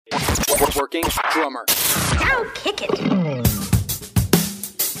Working Drummer. Now kick it.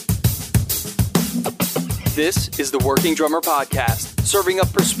 This is the Working Drummer Podcast, serving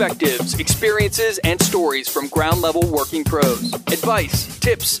up perspectives, experiences, and stories from ground-level working pros. Advice,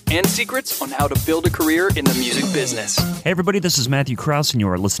 tips, and secrets on how to build a career in the music business. Hey everybody, this is Matthew Krause, and you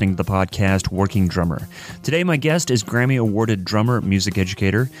are listening to the podcast Working Drummer. Today my guest is Grammy Awarded drummer, music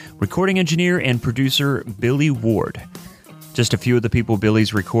educator, recording engineer, and producer Billy Ward. Just a few of the people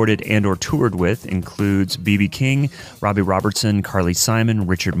Billy's recorded and or toured with includes B.B. King, Robbie Robertson, Carly Simon,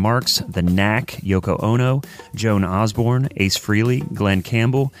 Richard Marx, The Knack, Yoko Ono, Joan Osborne, Ace Frehley, Glenn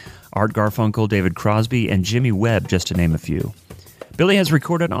Campbell, Art Garfunkel, David Crosby, and Jimmy Webb, just to name a few. Billy has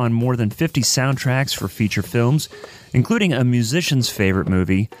recorded on more than 50 soundtracks for feature films, including a musician's favorite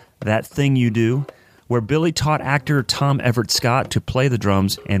movie, That Thing You Do, where Billy taught actor Tom Everett Scott to play the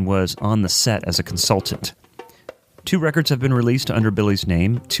drums and was on the set as a consultant. 2 records have been released under Billy's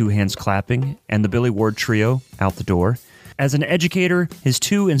name, Two Hands Clapping and the Billy Ward Trio, Out the Door. As an educator, his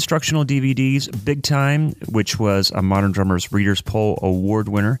 2 instructional DVDs, Big Time, which was a Modern Drummer's Readers' Poll Award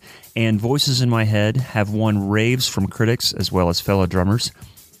winner, and Voices in My Head, have won raves from critics as well as fellow drummers.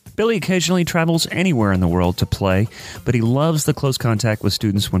 Billy occasionally travels anywhere in the world to play, but he loves the close contact with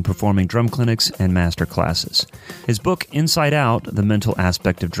students when performing drum clinics and master classes. His book, Inside Out, The Mental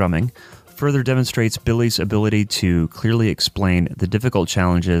Aspect of Drumming, further demonstrates Billy's ability to clearly explain the difficult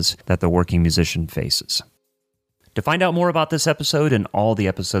challenges that the working musician faces. To find out more about this episode and all the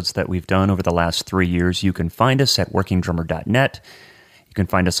episodes that we've done over the last 3 years, you can find us at workingdrummer.net. You can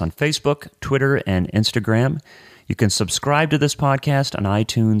find us on Facebook, Twitter, and Instagram. You can subscribe to this podcast on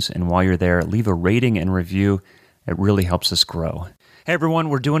iTunes, and while you're there, leave a rating and review. It really helps us grow. Hey everyone,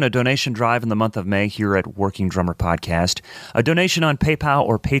 we're doing a donation drive in the month of May here at Working Drummer Podcast. A donation on PayPal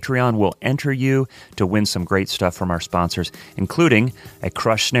or Patreon will enter you to win some great stuff from our sponsors, including a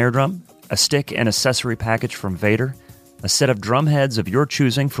crushed snare drum, a stick and accessory package from Vader, a set of drum heads of your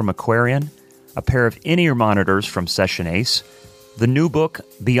choosing from Aquarian, a pair of in-ear monitors from Session Ace, the new book,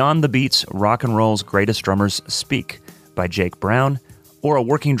 Beyond the Beats, Rock and Roll's Greatest Drummers Speak by Jake Brown, or a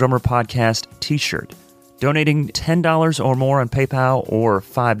Working Drummer Podcast t-shirt. Donating $10 or more on PayPal or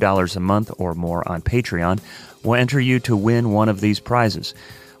 $5 a month or more on Patreon will enter you to win one of these prizes.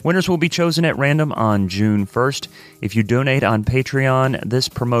 Winners will be chosen at random on June 1st. If you donate on Patreon, this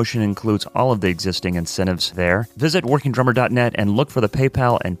promotion includes all of the existing incentives there. Visit workingdrummer.net and look for the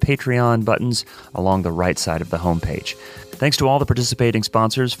PayPal and Patreon buttons along the right side of the homepage. Thanks to all the participating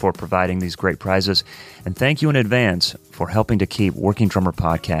sponsors for providing these great prizes, and thank you in advance for helping to keep Working Drummer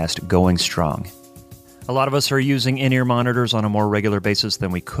Podcast going strong. A lot of us are using in-ear monitors on a more regular basis than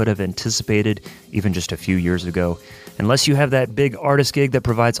we could have anticipated even just a few years ago. Unless you have that big artist gig that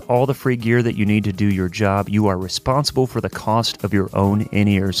provides all the free gear that you need to do your job, you are responsible for the cost of your own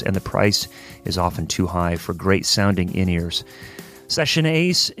in-ears, and the price is often too high for great-sounding in-ears. Session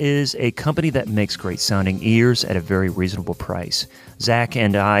Ace is a company that makes great-sounding ears at a very reasonable price. Zach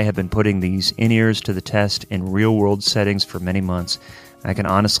and I have been putting these in-ears to the test in real-world settings for many months. I can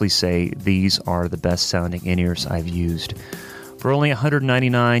honestly say these are the best sounding in-ears I've used. For only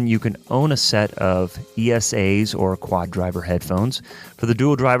 $199, you can own a set of ESAs or quad driver headphones. For the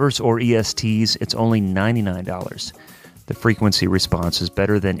dual drivers or ESTs, it's only $99. The frequency response is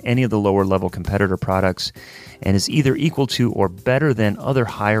better than any of the lower level competitor products and is either equal to or better than other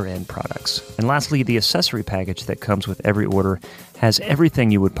higher end products. And lastly, the accessory package that comes with every order has everything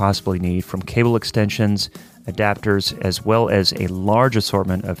you would possibly need, from cable extensions, adapters, as well as a large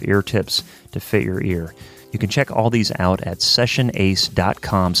assortment of ear tips to fit your ear. You can check all these out at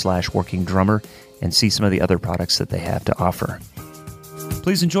sessionace.com/workingdrummer and see some of the other products that they have to offer.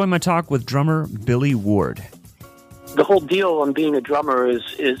 Please enjoy my talk with drummer Billy Ward. The whole deal on being a drummer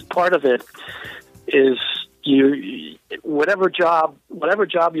is part of it is you whatever job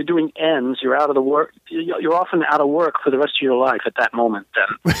you're doing ends, you're out of the work. You're often out of work for the rest of your life at that moment, then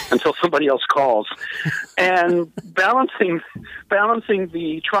until somebody else calls. And balancing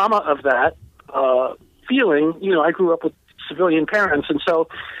the trauma of that feeling. I grew up with civilian parents, and so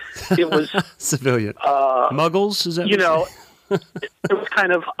it was civilian muggles. Is that it was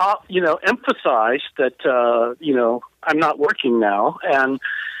kind of emphasized that I'm not working now, and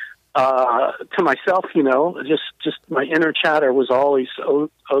to myself, just my inner chatter was always, oh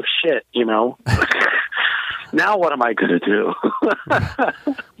shit, now what am I going to do?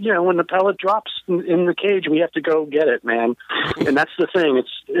 When the pellet drops in the cage, we have to go get it, man. And that's the thing.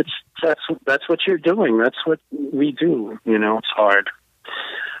 That's what you're doing. That's what we do. It's hard.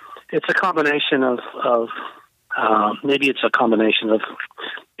 It's a combination of maybe it's a combination of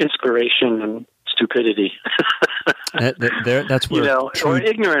inspiration and stupidity. That's where or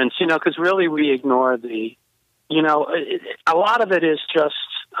ignorance. Because really we ignore the. A lot of it is just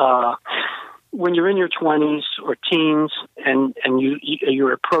when you're in your 20s or teens, and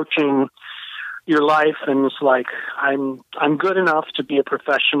you're approaching your life, and it's like I'm good enough to be a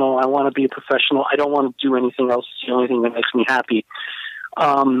professional. I want to be a professional. I don't want to do anything else. It's the only thing that makes me happy.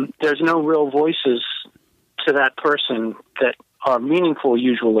 There's no real voices to that person that are meaningful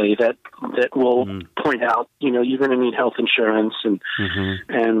usually that will point out, you're going to need health insurance and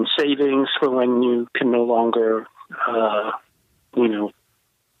savings for when you can no longer,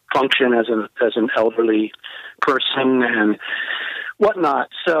 function as an elderly person and whatnot.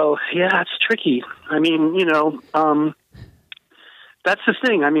 So yeah, it's tricky. I mean, that's the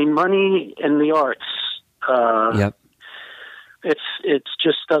thing. I mean, money and the arts, yep. It's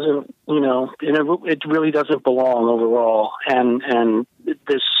just doesn't, it really doesn't belong overall. And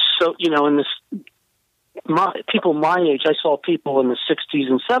there's so, in this, people my age, I saw people in the 60s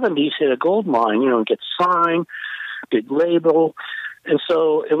and 70s hit a gold mine, get signed, big label. And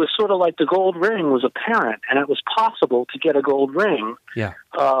so it was sort of like the gold ring was apparent, and it was possible to get a gold ring. Yeah.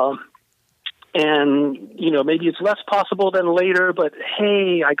 And, maybe it's less possible than later, but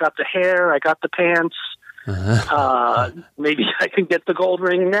hey, I got the hair, I got the pants. Maybe I can get the gold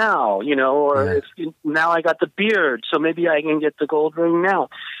ring now, or now I got the beard, so maybe I can get the gold ring now.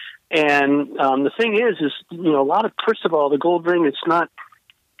 And the thing is first of all, the gold ring, it's not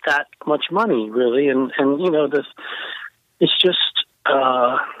that much money really, and it's just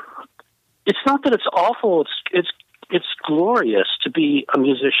it's not that it's awful. It's glorious to be a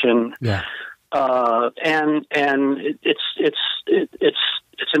musician. Yeah. And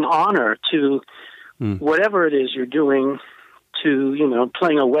it's an honor to. Whatever it is you're doing, to,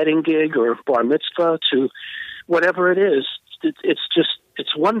 playing a wedding gig or bar mitzvah, to whatever it is,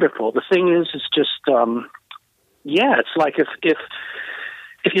 it's wonderful. The thing is, it's just, it's like if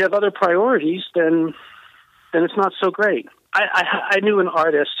you have other priorities, then it's not so great. I knew an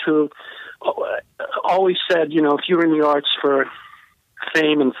artist who always said, if you're in the arts for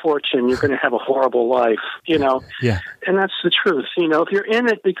fame and fortune, you're going to have a horrible life, Yeah. And that's the truth. If you're in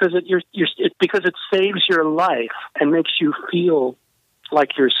it because because it saves your life and makes you feel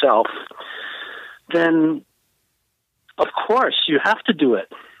like yourself, then of course you have to do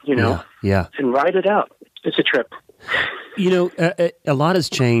it, Yeah. and ride it out. It's a trip. A lot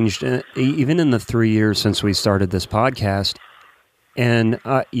has changed, even in the 3 years since we started this podcast. And,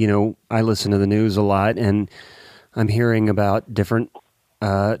 I listen to the news a lot, and I'm hearing about different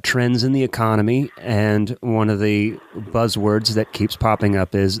trends in the economy, and one of the buzzwords that keeps popping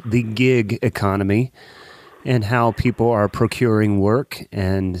up is the gig economy, and how people are procuring work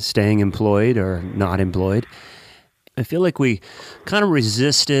and staying employed or not employed. I feel like we kind of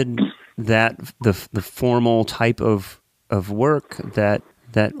resisted that the formal type of work that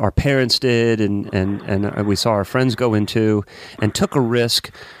our parents did and we saw our friends go into, and took a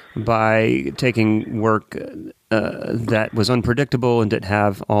risk by taking work that was unpredictable and didn't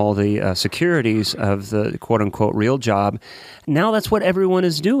have all the securities of the quote-unquote real job. Now that's what everyone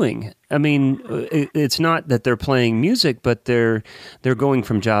is doing. I mean, it's not that they're playing music, but they're going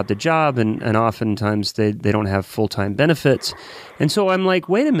from job to job, and oftentimes they don't have full-time benefits. And so I'm like,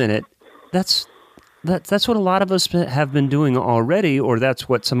 wait a minute, that's what a lot of us have been doing already, or that's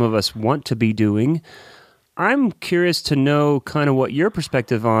what some of us want to be doing. I'm curious to know kind of what your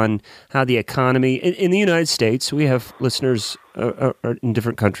perspective on how the economy in the United States. We have listeners in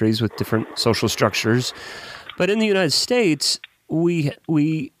different countries with different social structures, but in the United States, we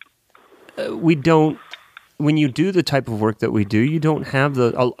don't. When you do the type of work that we do, you don't have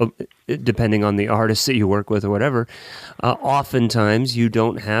depending on the artist that you work with or whatever. Oftentimes, you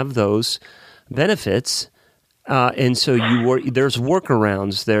don't have those benefits. And so there's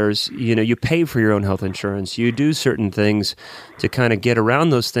workarounds. There's, you pay for your own health insurance. You do certain things to kind of get around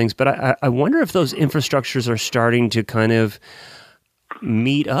those things. But I wonder if those infrastructures are starting to kind of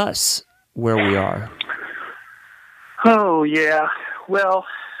meet us where we are. Oh, yeah. Well,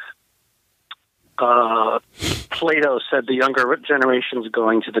 Plato said the younger generation's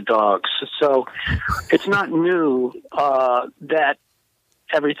going to the dogs. So it's not new that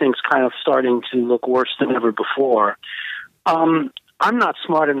everything's kind of starting to look worse than ever before. I'm not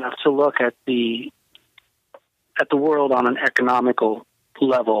smart enough to look at the world on an economical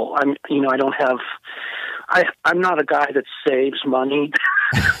level. I'm not a guy that saves money.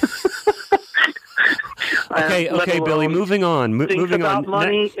 Okay, Billy. Moving on. Moving on.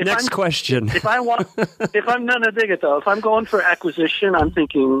 Money. Next question. If I'm dig it though. If I'm going for acquisition, I'm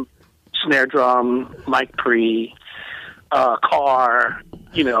thinking snare drum, mic pre, car,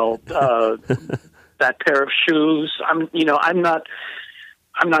 that pair of shoes. I'm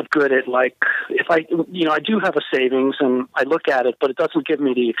not good at, like, if I do have a savings and I look at it, but it doesn't give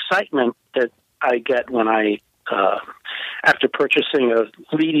me the excitement that I get when I, after purchasing a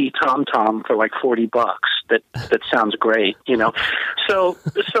Leedy TomTom for like $40. That sounds great, So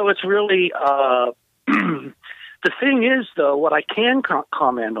it's really, the thing is, though, what I can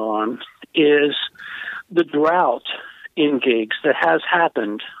comment on is the drought in gigs that has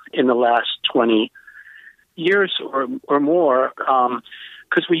happened in the last 20 years or more,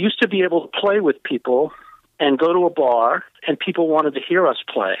 because we used to be able to play with people and go to a bar, and people wanted to hear us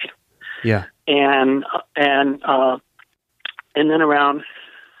play. Yeah. And then around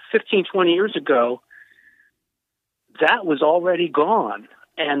 15, 20 years ago, that was already gone,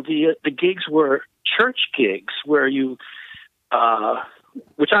 and the gigs were church gigs where you,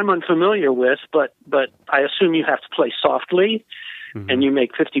 which I'm unfamiliar with, but I assume you have to play softly, and you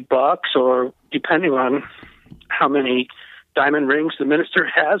make $50, or depending on how many diamond rings the minister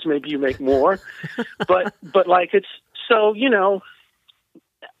has, maybe you make more. but like, it's so,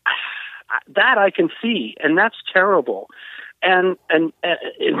 that I can see, and that's terrible. And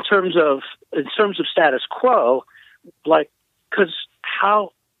in terms of status quo, like, because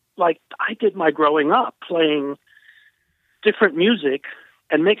how, like, I did my growing up playing different music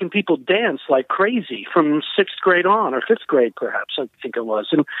and making people dance like crazy from 6th grade on, or 5th grade perhaps, I think it was.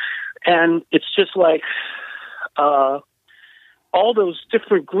 And it's just like, all those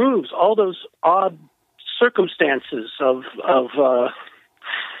different grooves, all those odd circumstances of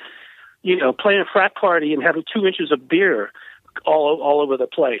playing a frat party and having 2 inches of beer all over the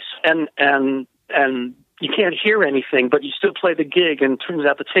place, and you can't hear anything, but you still play the gig, and it turns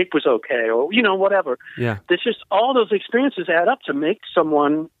out the tape was okay, or whatever. Yeah, there's just all those experiences add up to make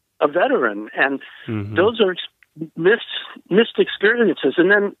someone a veteran, and those are missed experiences.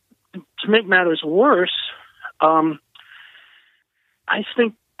 And then to make matters worse, I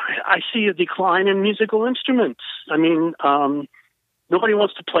think I see a decline in musical instruments. I mean, nobody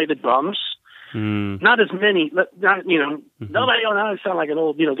wants to play the drums. Not as many. Nobody. I sound like an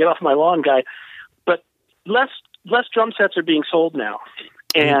old, get off my lawn guy. But less drum sets are being sold now,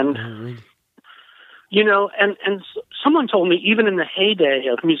 and and someone told me, even in the heyday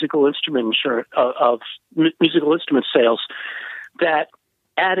of musical instrument sales, that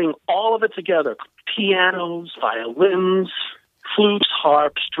adding all of it together, pianos, violins, flutes,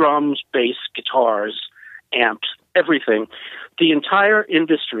 harps, drums, bass, guitars, amps, everything, the entire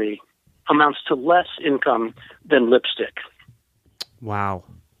industry amounts to less income than lipstick. Wow.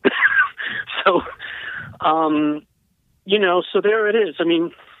 So, so there it is. I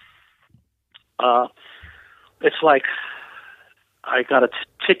mean, it's like I got a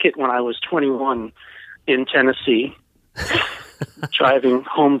ticket when I was 21 in Tennessee, driving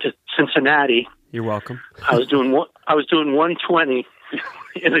home to Cincinnati. You're welcome. I was doing 120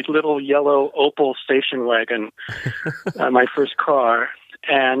 in a little yellow Opel station wagon, my first car.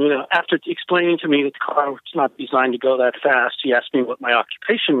 And, after explaining to me that the car was not designed to go that fast, he asked me what my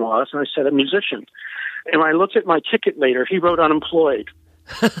occupation was, and I said, a musician. And when I looked at my ticket later, he wrote unemployed.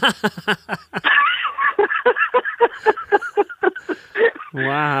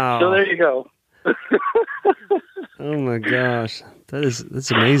 Wow. So there you go. Oh my gosh. That's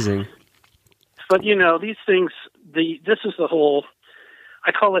amazing. But, these things, this is the whole,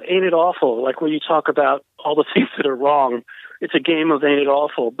 I call it Ain't It Awful, like where you talk about all the things that are wrong. It's a game of Ain't It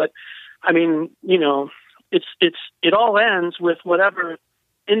Awful. But, I mean, it all ends with whatever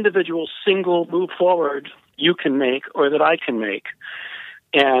individual single move forward you can make or that I can make.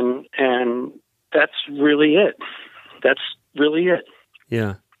 And that's really it. That's really it.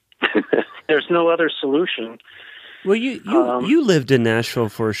 Yeah. There's no other solution. Well, you lived in Nashville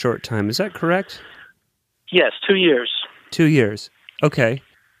for a short time. Is that correct? Yes, 2 years. 2 years. Okay.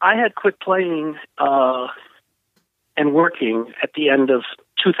 I had quit playing and working at the end of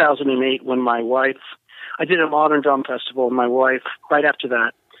 2008 when my wife, I did a modern drum festival, and my wife, right after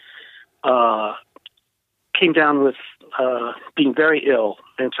that, came down with being very ill,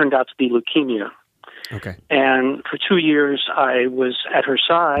 and it turned out to be leukemia. Okay. And for 2 years, I was at her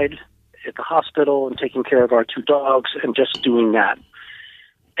side at the hospital and taking care of our 2 dogs and just doing that.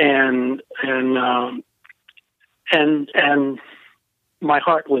 And my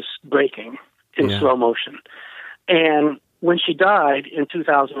heart was breaking in slow motion. And when she died in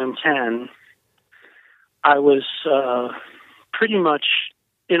 2010, I was pretty much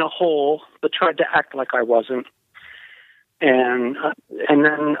in a hole, but tried to act like I wasn't. And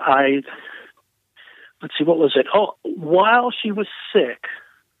then let's see, what was it? Oh, while she was sick,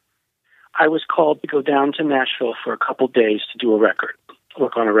 I was called to go down to Nashville for a couple days to do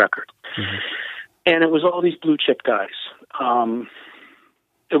work on a record. Mm-hmm. And it was all these blue chip guys.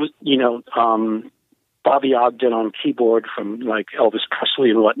 It was, Bobby Ogden on keyboard from like Elvis Presley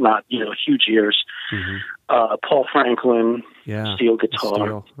and whatnot, huge ears. Mm-hmm. Paul Franklin, steel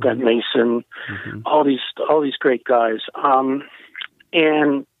guitar, Brent Mason, all these great guys. And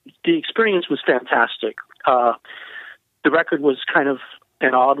the experience was fantastic. The record was kind of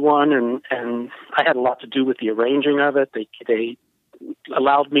an odd one, and I had a lot to do with the arranging of it. They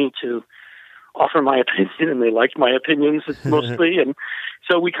allowed me to offer my opinion, and they liked my opinions mostly, and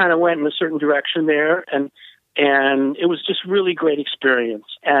so we kind of went in a certain direction there, and it was just really great experience.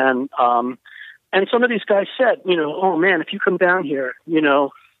 And some of these guys said, oh man, if you come down here,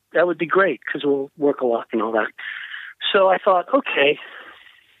 that would be great because we'll work a lot and all that. So I thought, okay,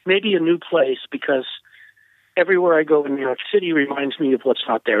 maybe a new place, because everywhere I go in New York City reminds me of what's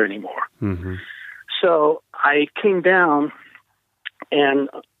not there anymore. Mm-hmm. So I came down, and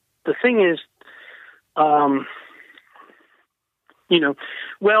the thing is,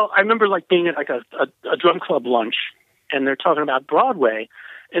 I remember like being at like a drum club lunch, and they're talking about Broadway,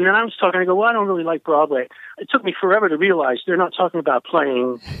 and then I was talking, I go, well, I don't really like Broadway. It took me forever to realize they're not talking about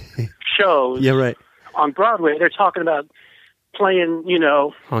playing shows on Broadway. They're talking about playing,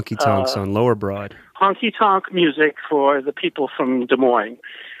 honky-tonks on Lower Broad. Honky-tonk music for the people from Des Moines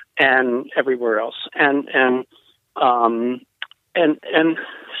and everywhere else. And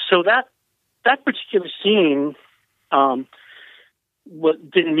so that particular scene,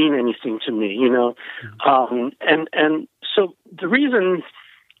 didn't mean anything to me, and so the reason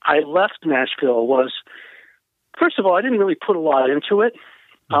I left Nashville was, first of all, I didn't really put a lot into it.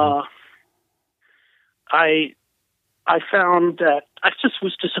 I found that I just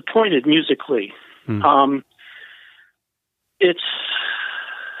was disappointed musically. It's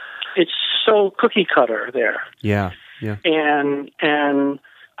so cookie cutter there. Yeah. And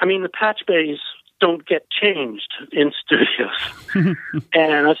I mean, the patch bays don't get changed in studios.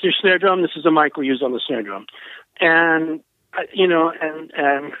 And that's your snare drum. This is a mic we use on the snare drum. And,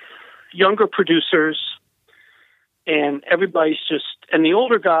 and younger producers, and everybody's just, and the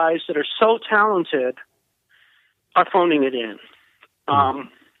older guys that are so talented are phoning it in. And,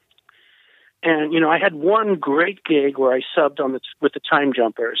 I had one great gig where I subbed with the Time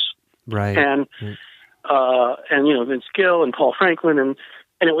Jumpers. Right. And Vince Gill and Paul Franklin, and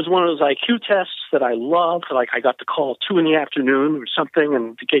it was one of those IQ tests that I loved. Like, I got the call 2 p.m. or something,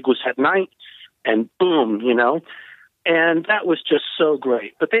 and the gig was at night, and boom, and that was just so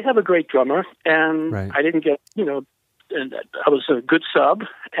great. But they have a great drummer, and I didn't get, and I was a good sub,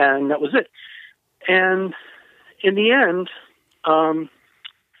 and that was it. And in the end,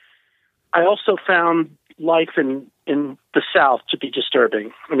 I also found life in the South to be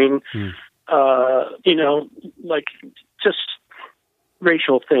disturbing. I mean, like just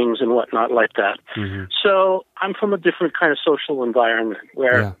racial things and whatnot like that. Mm-hmm. So I'm from a different kind of social environment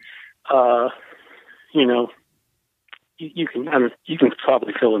where, you can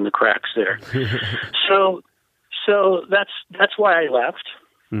probably fill in the cracks there. So that's why I left.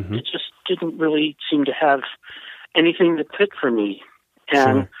 Mm-hmm. It just didn't really seem to have anything that fit for me,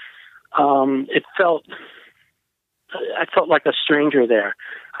 and I felt like a stranger there.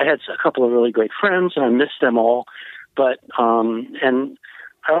 I had a couple of really great friends, and I missed them all. But and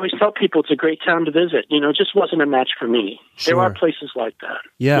I always tell people it's a great town to visit. It just wasn't a match for me. Sure. There are places like that.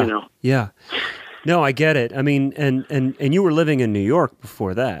 Yeah, yeah. No, I get it. I mean, and you were living in New York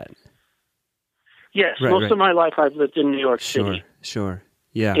before that. Yes, most of my life I've lived in New York City. Sure.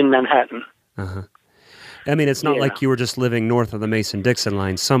 Yeah. In Manhattan. Uh-huh. I mean, it's not like you were just living north of the Mason-Dixon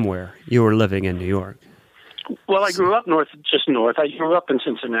line somewhere. You were living in New York. Well, I grew up just north. I grew up in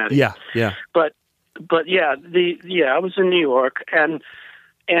Cincinnati. Yeah. But yeah, I was in New York, and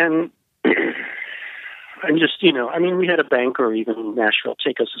I'm just, I mean, we had a banker even in Nashville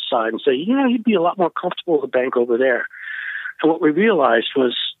take us aside and say, you'd be a lot more comfortable with a bank over there. And what we realized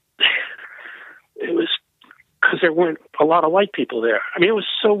was it was because there weren't a lot of white people there. I mean, it was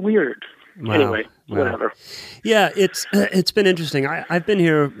so weird. Wow. Anyway, whatever. Yeah, it's been interesting. I've been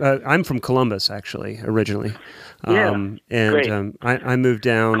here. I'm from Columbus, actually, originally. Great. I moved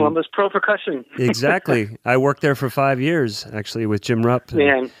down. Columbus Pro Percussion. Exactly. I worked there for 5 years, actually, with Jim Rupp.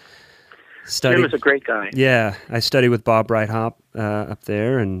 Man, Jim is a great guy. Yeah, I studied with Bob Breithaupt up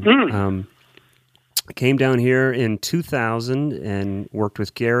there, and came down here in 2000 and worked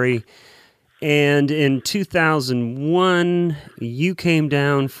with Gary. And in 2001, you came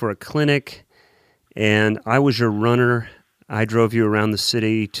down for a clinic, and I was your runner. I drove you around the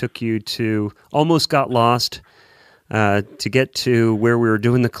city, took you to, almost got lost to get to where we were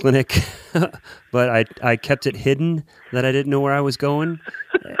doing the clinic, but I kept it hidden that I didn't know where I was going.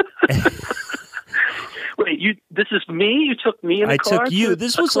 Wait, this is me? You took me in a car? I took you.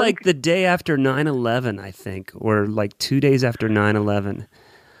 This was like the day after 9/11, I think, or like 2 days after 9/11.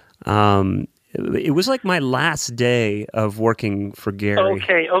 It was like my last day of working for Gary.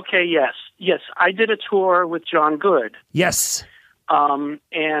 Okay, yes. I did a tour with John Good. Yes.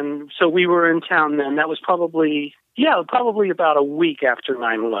 And so we were in town then. That was probably about a week after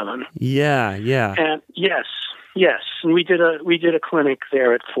 9/11. Yeah. And yes. And we did a clinic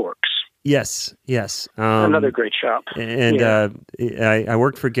there at Forks. Yes. Another great shop. And I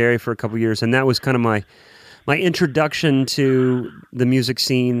worked for Gary for a couple of years, and that was kind of my introduction to the music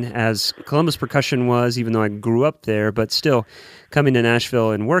scene as Columbus Percussion was, even though I grew up there, but still coming to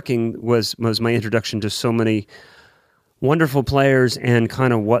Nashville and working was my introduction to so many wonderful players and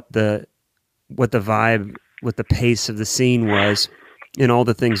kind of what the vibe, what the pace of the scene was, and all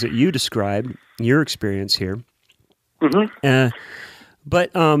the things that you described, your experience here. Mm-hmm.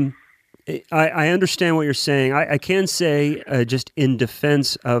 But I understand what you're saying. I can say just in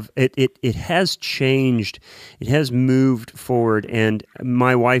defense of it, it has changed. It has moved forward. And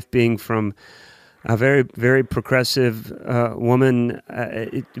my wife being from a very, very progressive woman,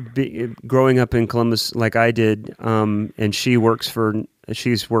 growing up in Columbus like I did, and she's worked for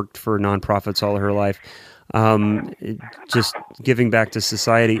nonprofits all her life, just giving back to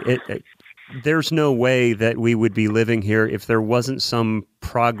society. There's no way that we would be living here if there wasn't some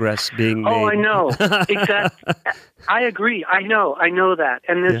progress being made. Oh, I know. Exactly. I agree. I know that.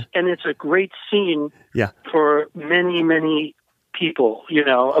 And it's a great scene for many, many people,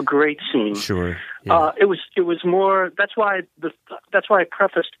 a great scene. Sure. Yeah. It was more, that's why I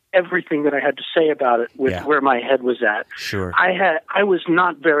prefaced everything that I had to say about it with where my head was at. Sure. I was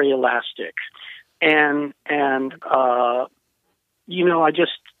not very elastic. And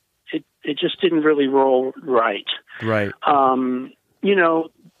it just didn't really roll right. Right.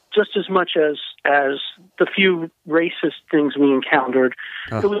 Just as much as the few racist things we encountered,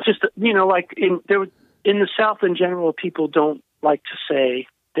 it was just, like in the South in general, people don't like to say,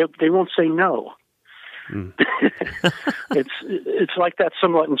 they won't say no. Mm. It's like that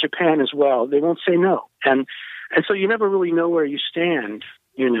somewhat in Japan as well. They won't say no. And so you never really know where you stand,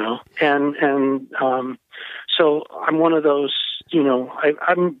 and so I'm one of those,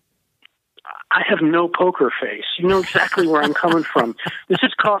 I have no poker face. You know exactly where I'm coming from. This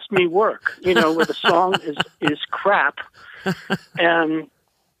has cost me work, where the song is crap, and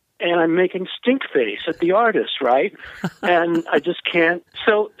I'm making stink face at the artist, right? And I just can't.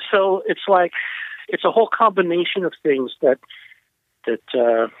 So it's like it's a whole combination of things that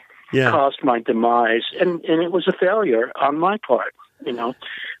caused my demise, and it was a failure on my part,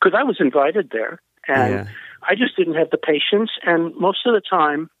 because I was invited there, and I just didn't have the patience, and most of the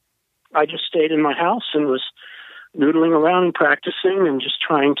time, I just stayed in my house and was noodling around and practicing and just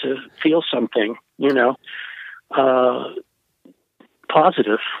trying to feel something,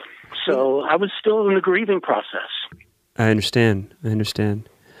 positive. So I was still in the grieving process. I understand.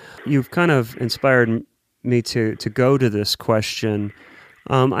 You've kind of inspired me to go to this question.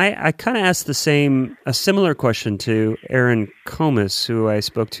 I kind of asked a similar question to Aaron Comas, who I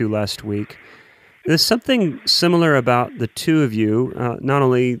spoke to last week. There's something similar about the two of you. Not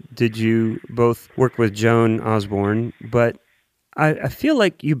only did you both work with Joan Osborne, but I feel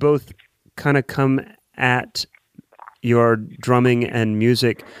like you both kind of come at your drumming and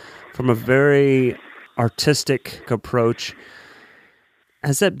music from a very artistic approach.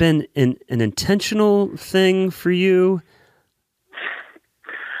 Has that been an intentional thing for you?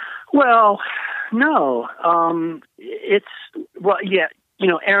 Well, no.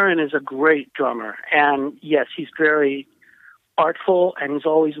 Aaron is a great drummer, and yes, he's very artful, and he's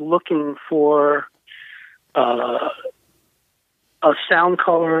always looking for a sound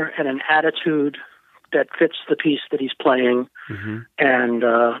color and an attitude that fits the piece that he's playing, mm-hmm. and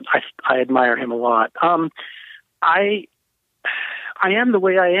I admire him a lot. I am the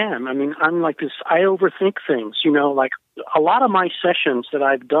way I am. I mean, I'm like this. I overthink things, like a lot of my sessions that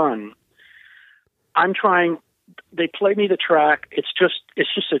I've done, I'm trying. They play me the track. It's just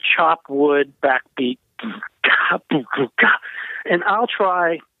a chopped wood backbeat, and I'll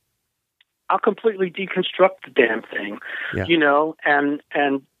completely deconstruct the damn thing,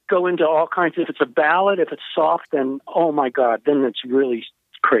 and go into all kinds of. If it's a ballad, if it's soft, then oh my God, then it's really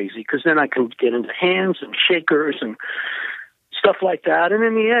crazy because then I can get into hands and shakers and stuff like that. And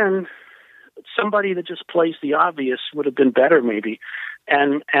in the end, somebody that just plays the obvious would have been better, maybe.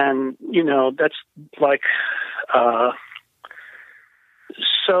 And that's like,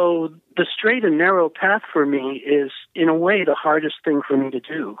 so the straight and narrow path for me is in a way the hardest thing for me to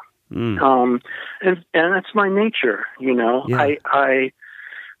do. And that's my nature, Yeah.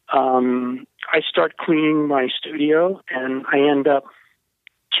 I start cleaning my studio, and I end up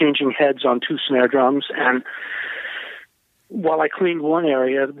changing heads on 2 snare drums. And while I cleaned one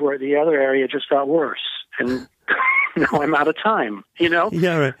area, where the other area just got worse, and now I'm out of time. Yeah,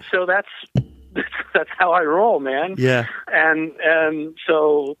 right. So that's how I roll, man. Yeah. And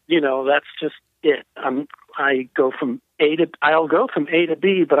so that's just it. I'll go from A to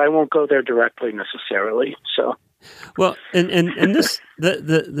B, but I won't go there directly necessarily. So. Well, and this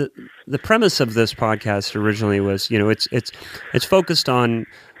the premise of this podcast originally was, it's focused on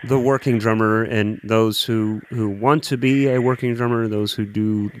the working drummer and those who want to be a working drummer, those who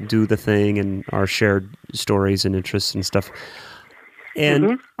do the thing, and our shared stories and interests and stuff.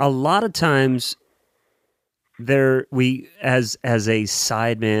 And a lot of times, we as a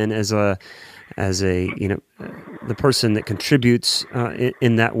sideman, as a the person that contributes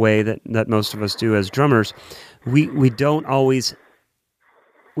in that way that most of us do as drummers. We always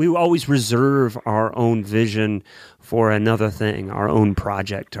reserve our own vision for another thing, our own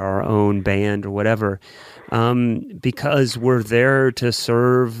project, our own band, or whatever, because we're there to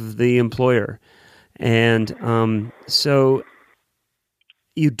serve the employer. And so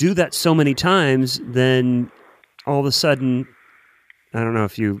you do that so many times, then all of a sudden, I don't know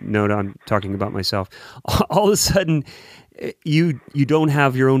if you know that I'm talking about myself, all of a sudden you don't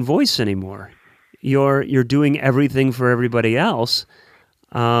have your own voice anymore. You're doing everything for everybody else,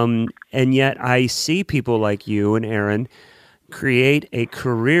 and yet I see people like you and Aaron create a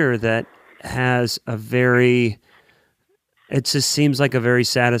career that has it just seems like a very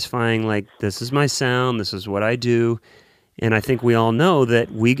satisfying, like, this is my sound, this is what I do, and I think we all know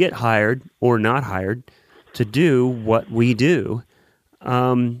that we get hired or not hired to do what we do,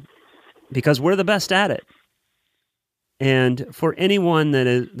 because we're the best at it. And for anyone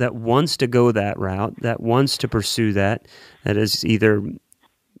that wants to go that route, that wants to pursue that is either,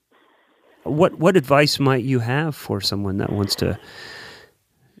 what advice might you have for someone that wants to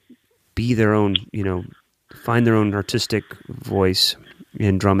be their own, find their own artistic voice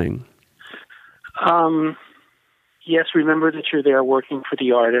in drumming? Yes, remember that you're there working for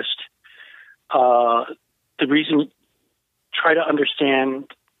the artist. Try to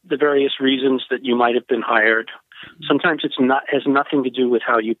understand the various reasons that you might have been hired. Sometimes has nothing to do with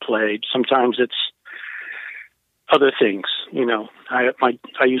how you played. Sometimes it's other things. I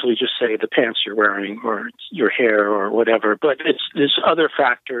usually just say the pants you're wearing or your hair or whatever. But there's other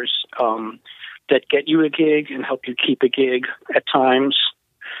factors that get you a gig and help you keep a gig at times.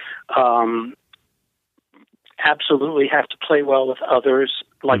 Absolutely have to play well with others.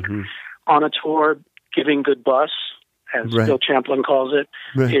 Like on a tour, giving good bus, as Bill Champlin calls it,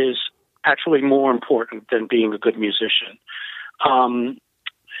 is actually more important than being a good musician.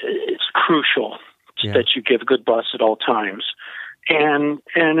 It's crucial that you give good bus at all times, and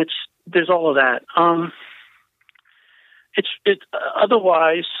there's all of that.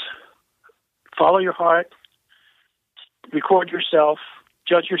 Otherwise, follow your heart, record yourself,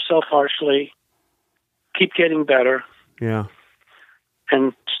 judge yourself harshly, keep getting better,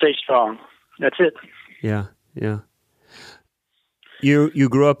 and stay strong. That's it. Yeah. You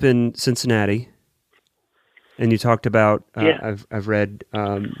grew up in Cincinnati, and you talked about I've read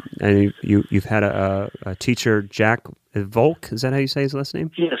and you've had a teacher, Jack Volk. Is that how you say his last name?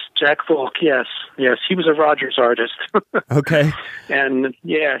 Yes, Jack Volk. Yes, he was a Rogers artist. Okay, and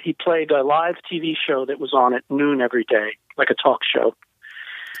he played a live TV show that was on at noon every day, like a talk show.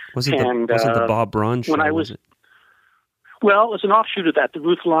 Was it the Bob Braun show? Well, it was an offshoot of that, the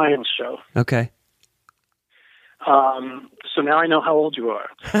Ruth Lyons show. Okay. So now I know how old you are.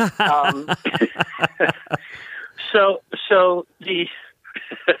 So the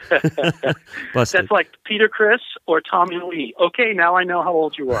that's like Peter Criss or Tommy Lee. Okay, now I know how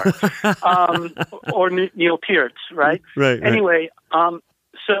old you are. Or Neil Peart, right? Right. Anyway,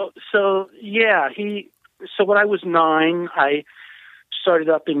 so when I was 9, I started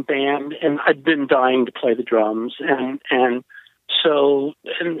up in band, and I'd been dying to play the drums, and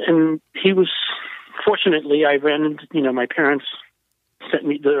he was. Fortunately, I ran into, my parents sent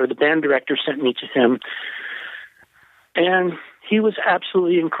me, the band director sent me to him, and he was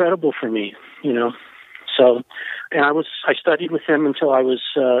absolutely incredible for me, So, and I studied with him until I was,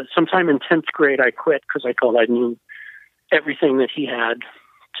 sometime in 10th grade, I quit because I felt I knew everything that he had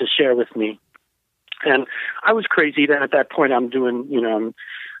to share with me. And I was crazy then. At that point, I'm doing, I'm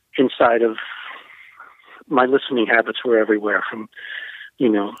inside of, my listening habits were everywhere, from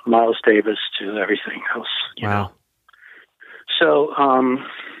Miles Davis to everything else. Wow. So,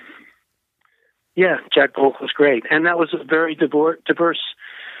 Jack Volk was great. And that was a very diverse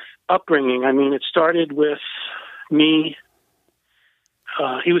upbringing. I mean, it started with me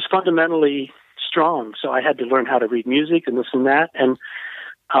he was fundamentally strong. So I had to learn how to read music and this and that. And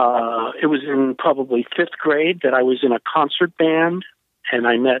it was in probably 5th grade that I was in a concert band, and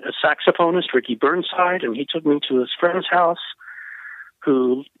I met a saxophonist, Ricky Burnside, and he took me to his friend's house,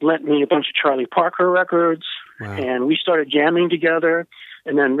 who lent me a bunch of Charlie Parker records, and we started jamming together.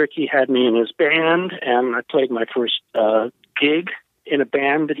 And then Ricky had me in his band, and I played my first gig in a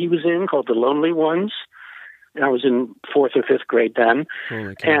band that he was in called the Lonely Ones. And I was in 4th or 5th grade then.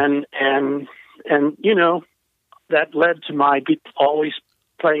 And you know, that led to my always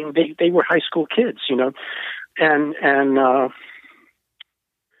playing. They were high school kids, you know, and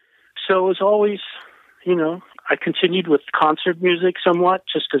so it was always, you know, I continued with concert music somewhat,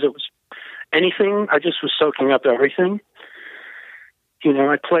 just because it was anything. I just was soaking up everything. You know,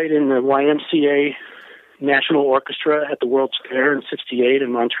 I played in the YMCA National Orchestra at the World's Fair in '68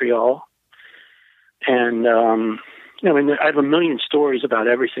 in Montreal. And, you know, I mean, I have a million stories about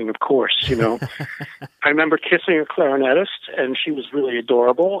everything, of course, you know. I remember kissing a clarinetist, and she was really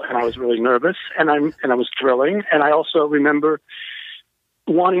adorable, and I was really nervous, and I was thrilling. And I also remember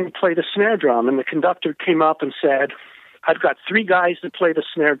wanting to play the snare drum, and the conductor came up and said, I've got 3 guys that play the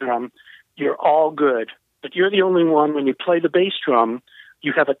snare drum. You're all good, but you're the only one, when you play the bass drum,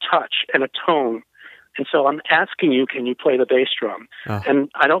 you have a touch and a tone. And so I'm asking you, can you play the bass drum? Oh. And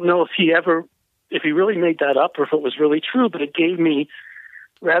I don't know if he really made that up or if it was really true, but it gave me,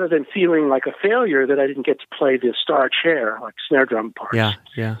 rather than feeling like a failure that I didn't get to play the star chair, like snare drum parts.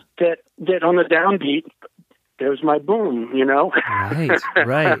 Yeah. That on the downbeat, there's my boom, you know?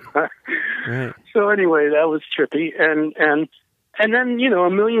 Right. So anyway, that was trippy. And then, you know, a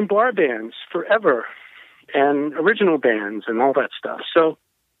million bar bands forever, and original bands and all that stuff. So,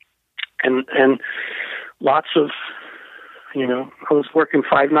 and lots of, you know, I was working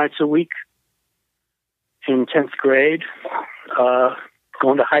 5 nights a week in 10th grade,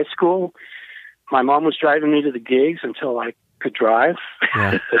 going to high school. My mom was driving me to the gigs until I could drive.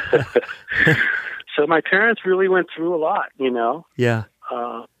 Yeah. So my parents really went through a lot, you know. Yeah.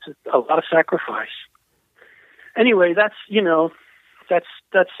 A lot of sacrifice. Anyway, that's, you know,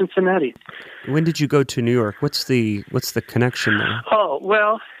 that's Cincinnati. When did you go to New York? What's the connection there? Oh,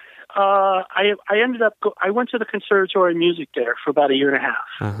 well, I ended up I went to the Conservatory of Music there for about a year and a half.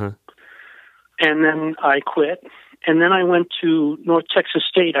 Uh-huh. And then I quit. And then I went to North Texas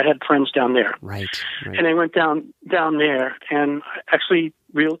State. I had friends down there. Right. And I went down there, and actually,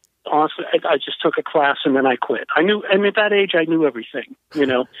 honestly, I just took a class and then I quit. At that age, I knew everything, you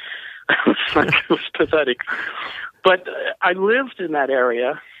know. It was pathetic. But I lived in that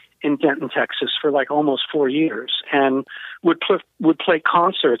area in Denton, Texas for like almost 4 years, and would play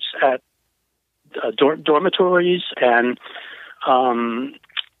concerts at dormitories and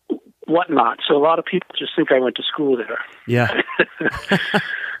whatnot. So a lot of people just think I went to school there. Yeah.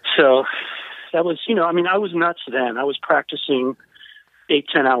 So that was, you know, I mean, I was nuts then. I was practicing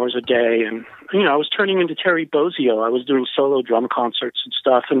 8-10 hours a day, and, you know, I was turning into Terry Bozzio. I was doing solo drum concerts and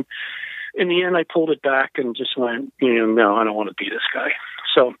stuff, and in the end I pulled it back and just went, you know, no, I don't want to be this guy.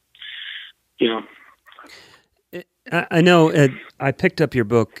 So, you know. I know, I picked up your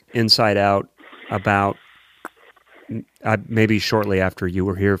book Inside Out about maybe shortly after you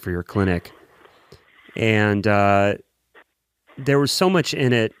were here for your clinic, and there was so much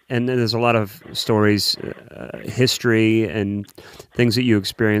in it, and there's a lot of stories, history, and things that you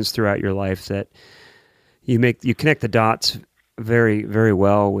experienced throughout your life that you connect the dots very, very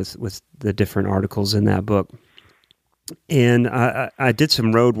well with the different articles in that book. And I did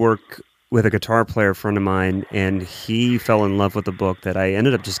some road work with a guitar player friend of mine, and he fell in love with the book that I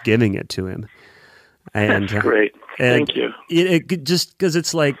ended up just giving it to him. And that's great. Thank you. It just because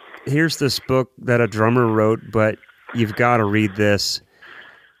it's like, here's this book that a drummer wrote, but you've got to read this.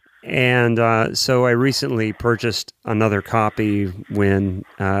 And so I recently purchased another copy when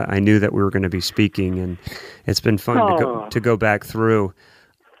I knew that we were going to be speaking, and it's been fun to go back through.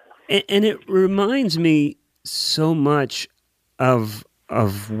 And it reminds me so much of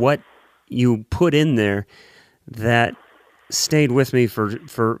what you put in there that stayed with me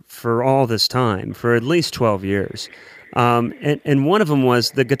for all this time, for at least 12 years. And one of them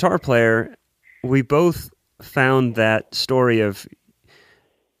was the guitar player. We both found that story of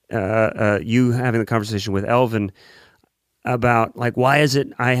you having the conversation with Elvin about, like, why is it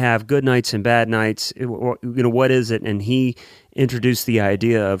I have good nights and bad nights? You know, what is it? And he introduced the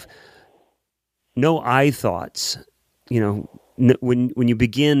idea of no I thoughts. You know, when you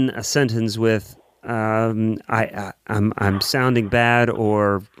begin a sentence with I'm sounding bad,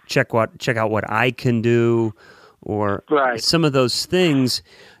 or check out what I can do, or some of those things,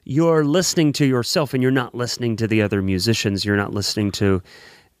 you're listening to yourself and you're not listening to the other musicians. You're not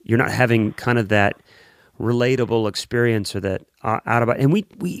having kind of that relatable experience or that out about. And we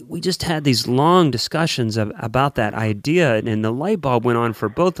just had these long discussions about that idea, and the light bulb went on for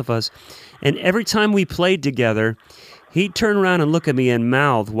both of us. And every time we played together, he'd turn around and look at me and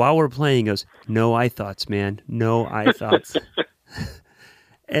mouth while we're playing, goes, "No I thoughts, man. No I thoughts."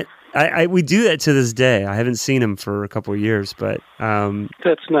 And we do that to this day. I haven't seen him for a couple of years, but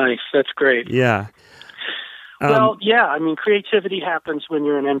that's nice. That's great. Yeah. Well, yeah. I mean, creativity happens when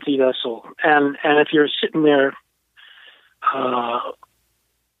you're an empty vessel, and if you're sitting there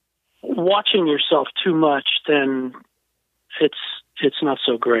watching yourself too much, then it's not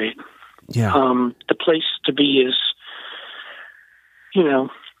so great. Yeah. The place to be is no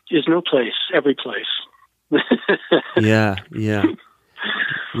place, every place. Yeah.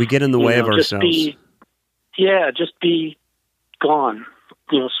 We get in the way of ourselves. Just be gone.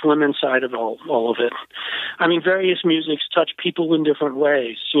 Swim inside of all of it. I mean, various musics touch people in different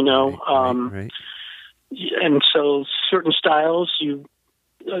ways, Right. And so certain styles,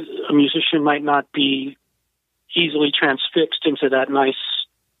 a musician might not be easily transfixed into that nice,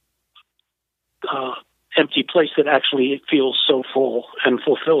 empty place that actually feels so full and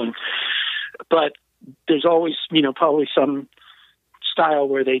fulfilling. But there's always, probably some style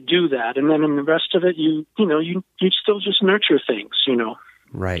where they do that, and then in the rest of it, you still just nurture things,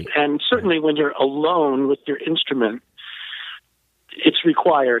 Right. And certainly when you're alone with your instrument, it's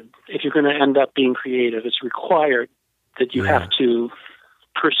required, if you're going to end up being creative, it's required that you have to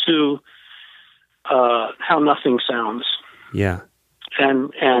pursue how nothing sounds. Yeah.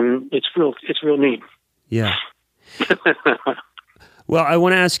 And it's real neat. Yeah. Well, I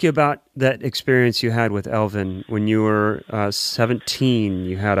want to ask you about that experience you had with Elvin. When you were 17,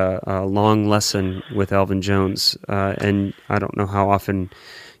 you had a long lesson with Elvin Jones. And I don't know how often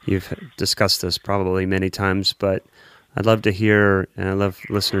you've discussed this, probably many times, but I'd love to hear, and I'd love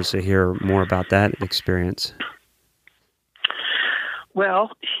listeners to hear more about that experience.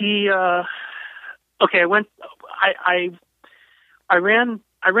 Well, I ran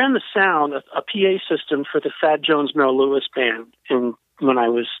the sound, a PA system for the Thad Jones Mel Lewis band when I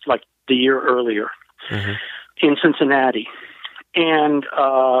was like the year earlier in Cincinnati. And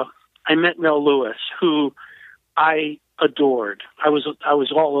I met Mel Lewis, who I adored. I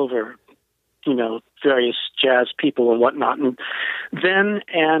was all over, various jazz people and whatnot. And then,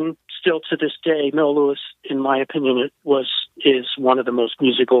 and still to this day, Mel Lewis, in my opinion, is one of the most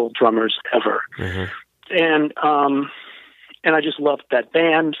musical drummers ever. And I just loved that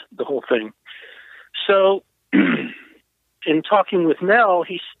band, the whole thing. So in talking with Mel,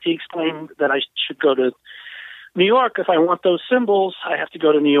 he explained that I should go to New York. If I want those cymbals, I have to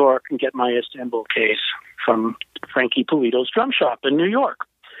go to New York and get my Istanbul case from Frankie Polito's drum shop in New York.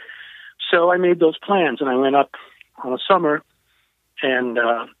 So I made those plans, and I went up on a summer and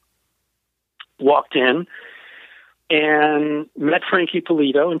walked in and met Frankie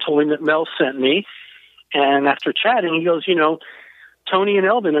Polito and told him that Mel sent me. And after chatting, he goes, Tony and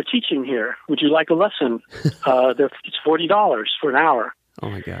Elvin are teaching here. Would you like a lesson? It's $40 for an hour. Oh,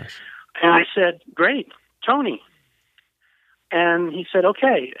 my gosh. And I said, great, Tony. And he said,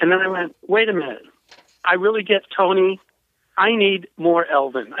 okay. And then I went, wait a minute. I really get Tony. I need more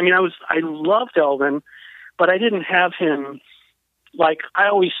Elvin. I mean, I loved Elvin, but I didn't have him. Like, I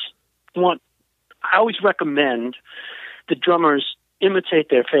always recommend the drummers imitate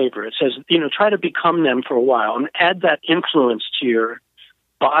their favorites, as try to become them for a while and add that influence to your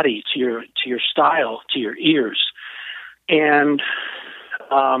body, to your style, to your ears. And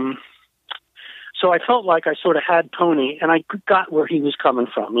so I felt like I sort of had Tony, and I got where he was coming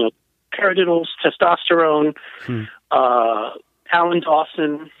from. Paradiddles, testosterone, Alan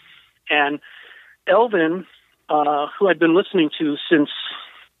Dawson, and Elvin, who I'd been listening to since,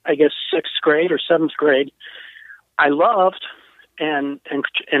 I guess, 6th grade or 7th grade. I loved and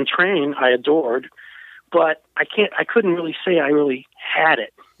Train I adored, but I couldn't really say I really had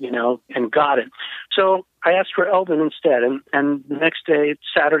it, and got it. So I asked for Elvin instead, and the next day,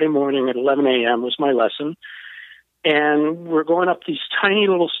 Saturday morning at 11 a.m. was my lesson, and we're going up these tiny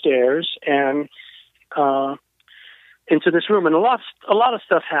little stairs and into this room, and a lot of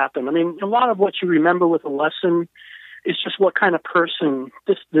stuff happened. I mean, a lot of what you remember with a lesson is just what kind of person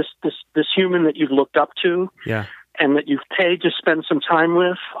this human that you've looked up to. Yeah. And that you've paid to spend some time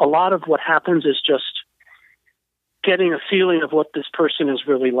with. A lot of what happens is just getting a feeling of what this person is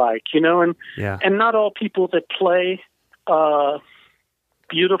really like, and not all people that play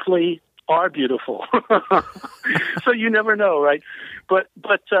beautifully are beautiful. So you never know, right? But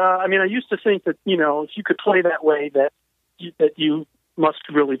I mean, I used to think that, if you could play that way, that you must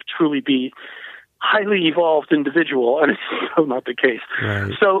really truly be highly evolved individual, and it's so not the case.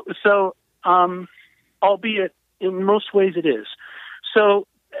 Right. So, albeit in most ways it is. So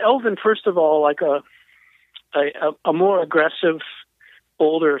Elvin, first of all, like a more aggressive,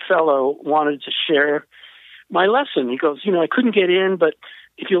 older fellow, wanted to share my lesson. He goes, I couldn't get in, but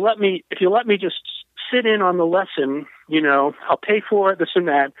if you let me just sit in on the lesson, I'll pay for it, this and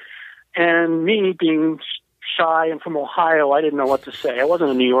that. And me being shy and from Ohio, I didn't know what to say. I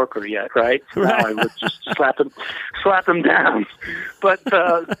wasn't a New Yorker yet, right? So I would just slap him down. But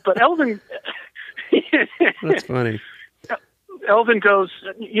Elvin, that's funny. Elvin goes,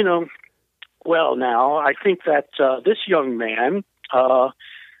 well, now I think that this young man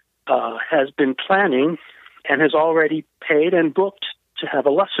has been planning and has already paid and booked to have a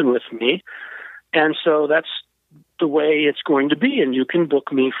lesson with me, and so that's the way it's going to be, and you can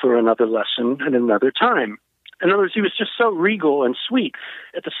book me for another lesson at another time. In other words, he was just so regal and sweet.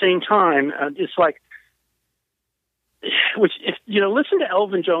 At the same time, it's like, which if listen to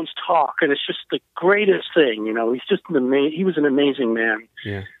Elvin Jones talk, and it's just the greatest thing. He's just he was an amazing man,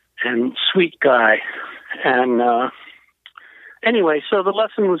 and sweet guy. And anyway, so the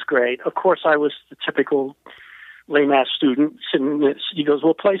lesson was great. Of course, I was the typical lame-ass student sitting. He goes,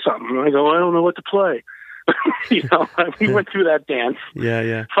 "Well, play something." And I go, "I don't know what to play." We went through that dance.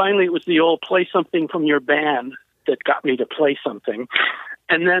 Yeah. Finally, it was the old "play something from your band" that got me to play something,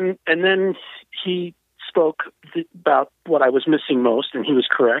 and then he spoke about what I was missing most, and he was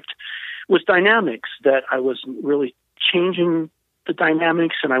correct, was dynamics, that I was really changing the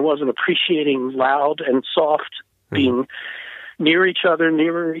dynamics, and I wasn't appreciating loud and soft, being nearer each other,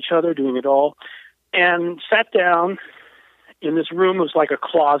 doing it all, and sat down in this room. It was like a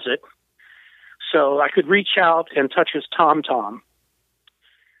closet, so I could reach out and touch his tom-tom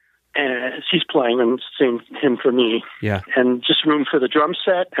as he's playing, and sing him for me, and just room for the drum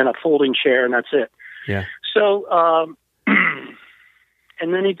set and a folding chair, and that's it. Yeah. So,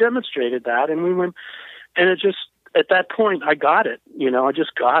 and then he demonstrated that, and we went, and it just, at that point, I got it, I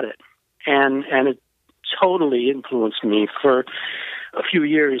just got it. And it totally influenced me for a few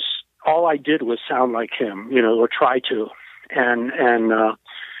years. All I did was sound like him, or try to. And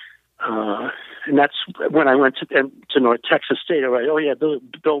that's when I went to North Texas State. I went, oh yeah,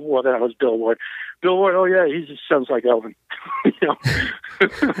 Bill Ward. That was Bill Ward. Bill Ward. Oh yeah, he just sounds like Elvin.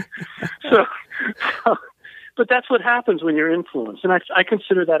 So, but that's what happens when you're influenced, and I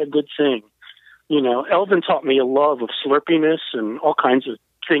consider that a good thing. Elvin taught me a love of slurpiness and all kinds of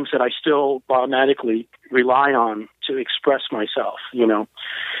things that I still automatically rely on to express myself.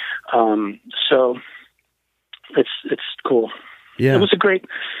 So it's cool. Yeah, it was a great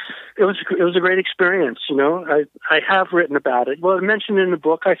experience. I have written about it. Well, I mentioned it in the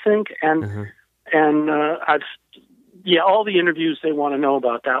book, I think, and I've all the interviews, they want to know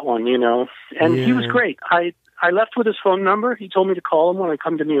about that one. And he was great. I left with his phone number. He told me to call him when I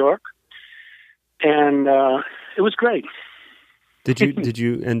come to New York, and it was great. Did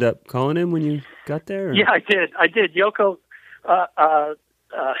you end up calling him when you got there? Or? Yeah, I did. Yoko,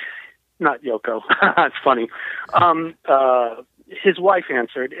 not Yoko. It's funny. His wife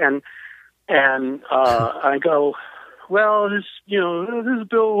answered, and I go, well, this is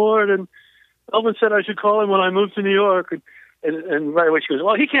Bill Ward, and Elvin said I should call him when I moved to New York, and right away she goes,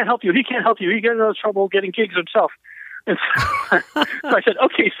 well, he can't help you. He gets into trouble getting gigs himself. And so I said,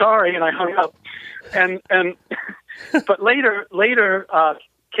 okay, sorry, and I hung up. And but later,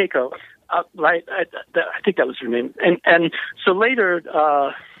 Keiko, right? I think that was her name. And so later,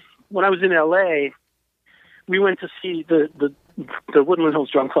 when I was in L.A., we went to see the Woodland Hills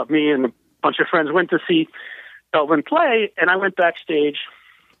Drum Club. Me and a bunch of friends went to see Elvin play, and I went backstage,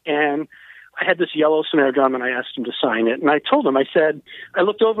 and I had this yellow snare drum, and I asked him to sign it. And I told him, I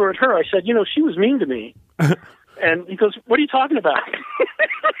looked over at her, I said, she was mean to me. And he goes, what are you talking about?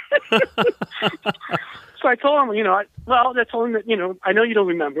 So I told him, I told him that, I know you don't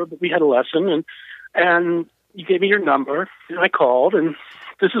remember, but we had a lesson, and you gave me your number, and I called, and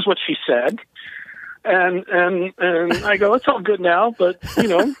this is what she said. And I go, it's all good now, but,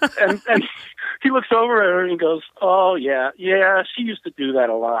 and he looks over at her and he goes, oh, yeah, she used to do that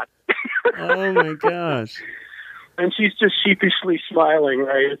a lot. Oh, my gosh. And she's just sheepishly smiling,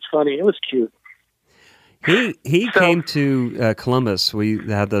 right? It's funny. It was cute. He came to Columbus. We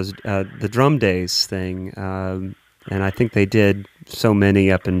had those the drum days thing, and I think they did so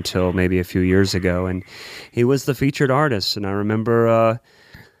many up until maybe a few years ago. And he was the featured artist. And I remember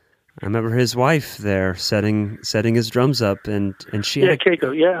his wife there setting his drums up, and she had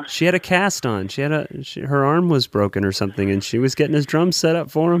Keiko, she had a cast on. Her arm was broken or something, and she was getting his drums set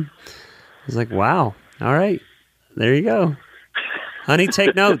up for him. I was like, wow, all right, there you go. Honey,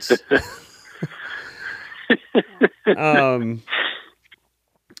 take notes. I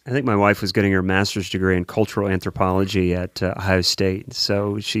think my wife was getting her master's degree in cultural anthropology at Ohio State,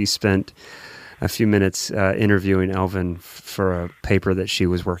 so she spent a few minutes interviewing Elvin for a paper that she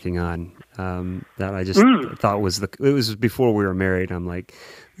was working on. That I just thought it was before we were married. I'm like,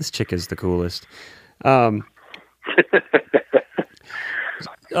 this chick is the coolest.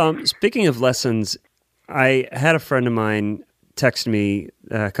 Speaking of lessons, I had a friend of mine text me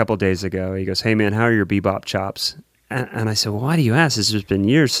a couple days ago. He goes, "Hey man, how are your bebop chops?" And I said, "Well, why do you ask? It's just been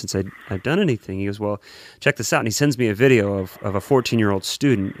years since I've done anything." He goes, "Well, check this out." And he sends me a video of a 14-year-old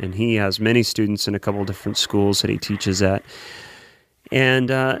student, and he has many students in a couple different schools that he teaches at. And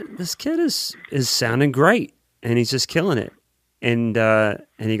this kid is sounding great, and he's just killing it. And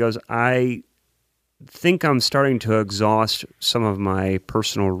he goes, "I think I'm starting to exhaust some of my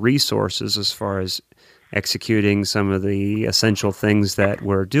personal resources as far as executing some of the essential things that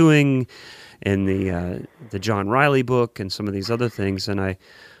we're doing in the John Riley book and some of these other things, and I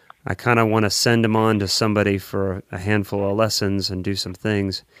kind of want to send him on to somebody for a handful of lessons and do some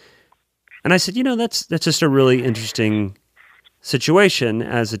things." And I said, that's just a really interesting situation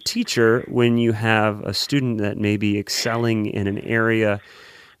as a teacher when you have a student that may be excelling in an area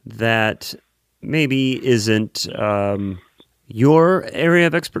that maybe isn't your area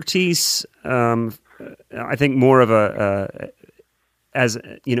of expertise. I think more of to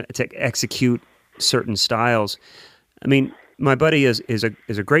execute certain styles. I mean, my buddy is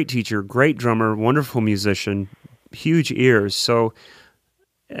a great teacher, great drummer, wonderful musician, huge ears. So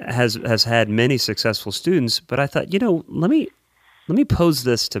has had many successful students. But I thought, let me pose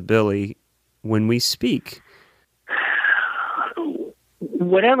this to Billy when we speak.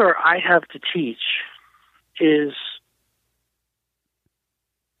 Whatever I have to teach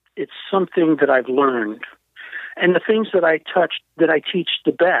it's something that I've learned. And the things that I teach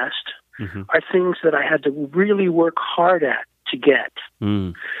the best are things that I had to really work hard at to get.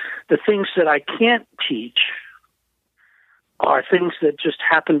 The things that I can't teach are things that just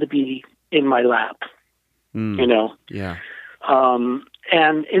happen to be in my lap, Yeah.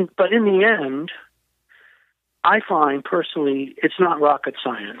 But in the end, I find personally, it's not rocket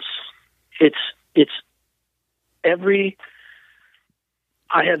science.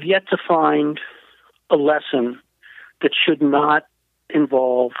 I have yet to find a lesson that should not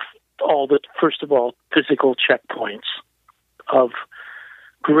involve first of all, physical checkpoints of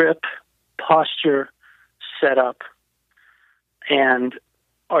grip, posture, setup, and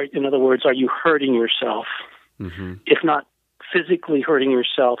in other words, are you hurting yourself? If not physically hurting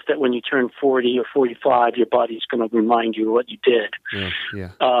yourself, that when you turn 40 or 45, your body's going to remind you what you did.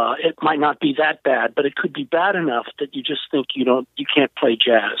 It might not be that bad, but it could be bad enough that you just think you can't play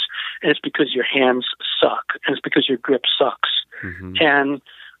jazz, and it's because your hands suck, and it's because your grip sucks. And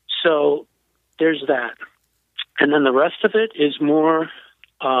so there's that. And then the rest of it is more,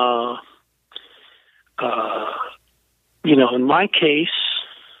 in my case,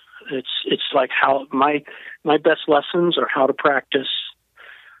 it's like how my best lessons are how to practice.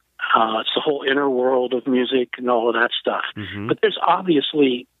 It's the whole inner world of music and all of that stuff. But there's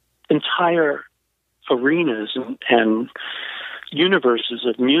obviously entire arenas and universes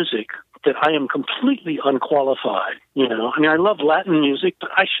of music that I am completely unqualified. I love Latin music,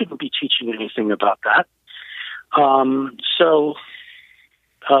 but I shouldn't be teaching anything about that.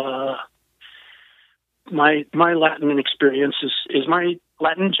 My Latin experience is my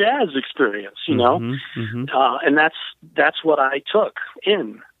Latin jazz experience, and that's what I took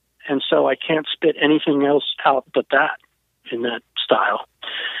in, and so I can't spit anything else out but that in that style.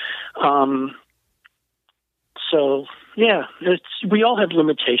 We all have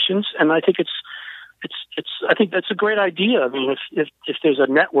limitations, and I think I think that's a great idea. I mean, if there's a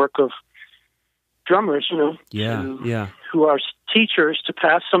network of drummers, who are teachers, to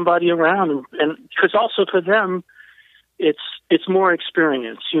pass somebody around, and because also for them, it's more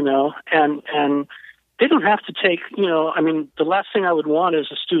experience, and they don't have to take, the last thing I would want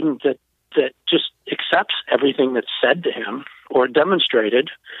is a student that just accepts everything that's said to him or demonstrated.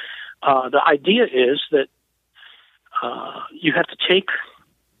 The idea is that you have to take,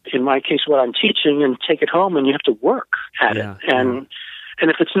 in my case, what I'm teaching and take it home, and you have to work at it. And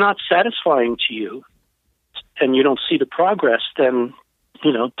if it's not satisfying to you and you don't see the progress, then,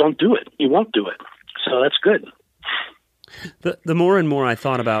 don't do it. You won't do it. So that's good. The more and more I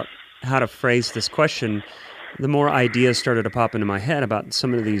thought about how to phrase this question, the more ideas started to pop into my head about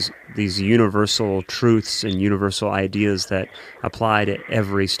some of these universal truths and universal ideas that apply to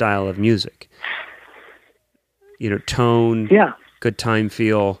every style of music. Tone, good time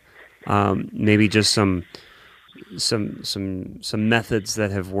feel, maybe just some some methods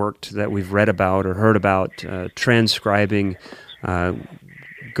that have worked that we've read about or heard about, transcribing,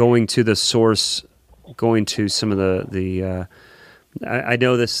 going to the source, going to some of the I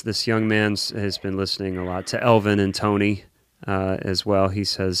know this young man has been listening a lot to Elvin and Tony as well. He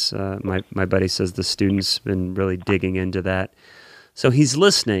says, my buddy says the student's been really digging into that. So he's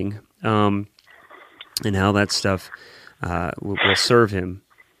listening, and how that stuff will serve him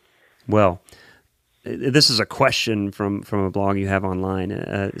well. This is a question from a blog you have online.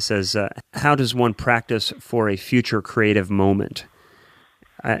 It says, how does one practice for a future creative moment?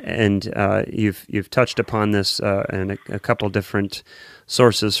 And you've touched upon this in a couple different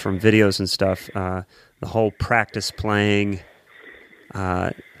sources from videos and stuff. The whole practice playing.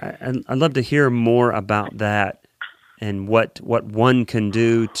 I'd love to hear more about that and what one can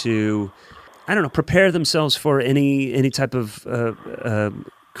do to, I don't know, prepare themselves for any type of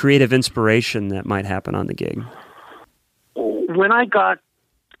creative inspiration that might happen on the gig. When I got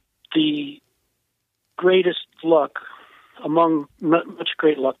the greatest luck, among much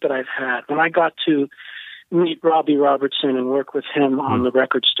great luck that I've had, when I got to meet Robbie Robertson and work with him on the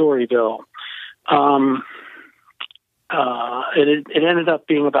record Storyville, it ended up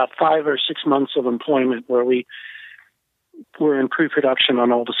being about 5 or 6 months of employment where we were in pre-production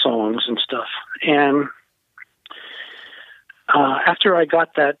on all the songs and stuff. And after I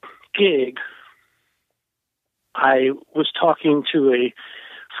got that gig, I was talking to a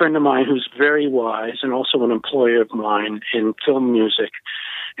friend of mine who's very wise and also an employer of mine in film music.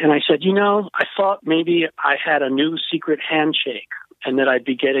 And I said, I thought maybe I had a new secret handshake and that I'd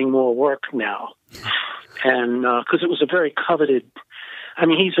be getting more work now. And because it was a very coveted,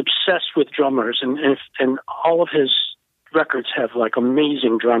 he's obsessed with drummers and all of his records have like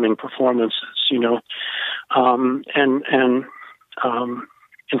amazing drumming performances,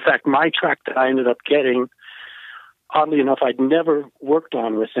 in fact, my track that I ended up getting, oddly enough, I'd never worked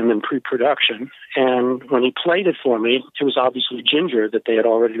on with him in pre-production. And when he played it for me, it was obviously Ginger that they had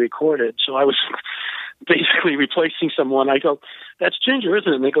already recorded. So I was basically replacing someone. I go, that's Ginger,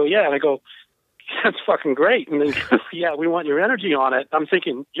 isn't it? And they go, yeah. And I go, that's fucking great. And they go, yeah, we want your energy on it. I'm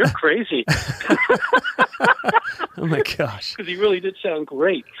thinking, you're crazy. Oh my gosh. Because he really did sound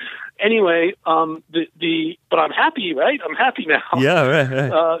great. Anyway, but I'm happy, right? I'm happy now. Yeah,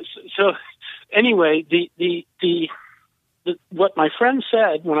 right. So anyway, the what my friend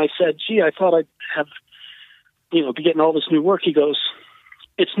said when I said, gee, I thought I'd have, be getting all this new work, he goes,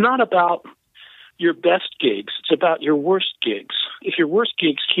 it's not about your best gigs. It's about your worst gigs. If your worst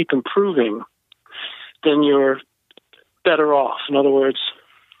gigs keep improving, then you're better off. In other words,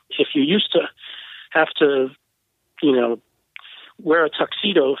 if you used to have to, wear a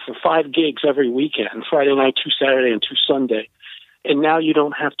tuxedo for 5 gigs every weekend, Friday night, 2 Saturday, and 2 Sunday, and now you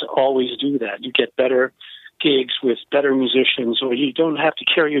don't have to always do that. You get better gigs with better musicians, or you don't have to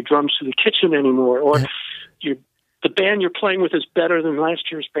carry your drums to the kitchen anymore, or the band you're playing with is better than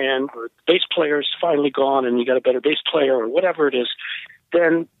last year's band, or the bass player's finally gone and you got a better bass player, or whatever it is,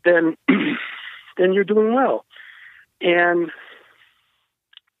 then you're doing well. And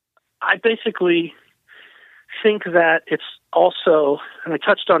I basically think that it's also, and I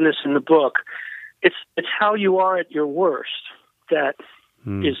touched on this in the book, it's how you are at your worst that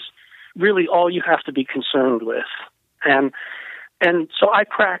is really all you have to be concerned with. And so I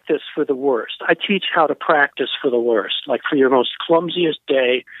practice for the worst. I teach how to practice for the worst, like for your most clumsiest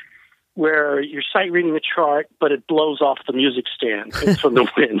day where you're sight reading the chart, but it blows off the music stand from the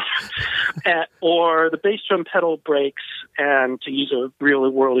wind. Or the bass drum pedal breaks, and to use a real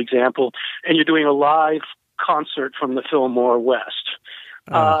world example, and you're doing a live concert from the Fillmore West.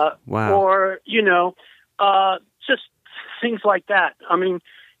 Wow. Or, just things like that.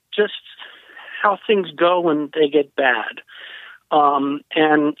 Just how things go when they get bad.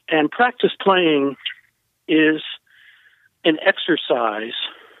 And practice playing is an exercise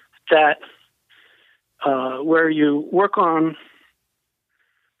that where you work on,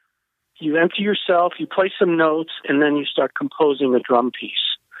 you empty yourself, you play some notes, and then you start composing a drum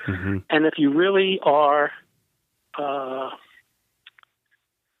piece. Mm-hmm. And if you really are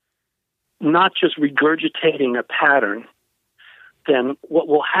not just regurgitating a pattern, then what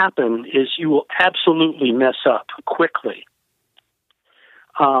will happen is you will absolutely mess up quickly.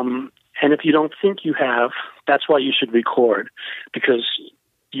 And if you don't think you have, that's why you should record, because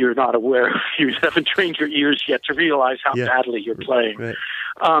you're not aware, you haven't trained your ears yet to realize how badly you're playing. Right.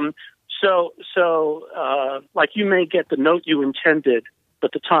 So like you may get the note you intended,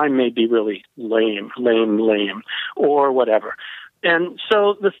 but the time may be really lame, or whatever. And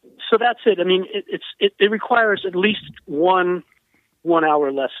so that's it. It requires at least one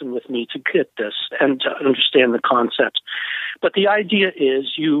 1-hour lesson with me to get this and to understand the concept. But the idea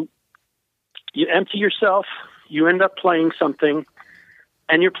is you empty yourself, you end up playing something,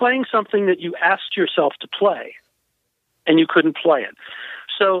 and you're playing something that you asked yourself to play, and you couldn't play it.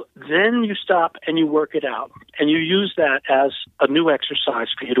 So then you stop and you work it out, and you use that as a new exercise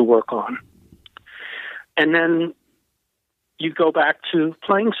for you to work on. And then you go back to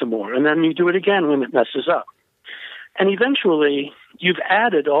playing some more, and then you do it again when it messes up. And eventually, you've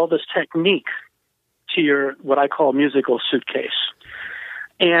added all this technique to your, what I call, musical suitcase.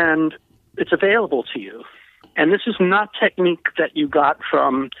 And it's available to you. And this is not technique that you got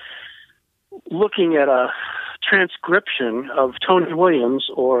from looking at a transcription of Tony Williams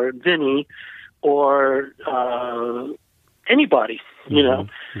or Vinny or anybody, you know,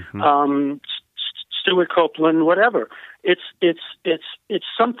 Stuart Copeland, whatever. It's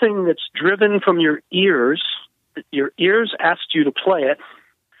something that's driven from your ears. Your ears asked you to play it,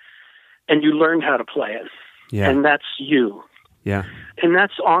 and you learned how to play it. Yeah. And that's you. Yeah. And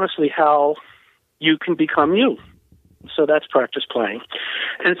that's honestly how you can become you. So that's practice playing.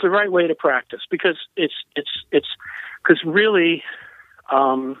 And it's the right way to practice because it's because really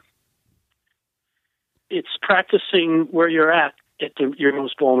it's practicing where you're at your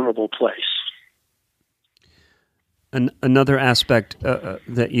most vulnerable place. Another aspect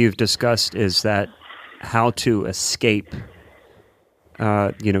that you've discussed is that how to escape,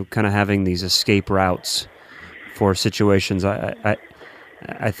 kind of having these escape routes for situations.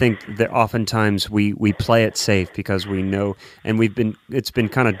 I think that oftentimes we play it safe because we know, and it's been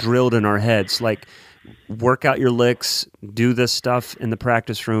kind of drilled in our heads, like work out your licks, do this stuff in the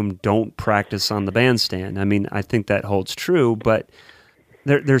practice room, don't practice on the bandstand. I mean, I think that holds true, but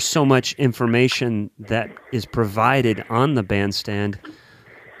there's so much information that is provided on the bandstand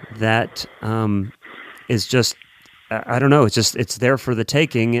that is just, I don't know, it's there for the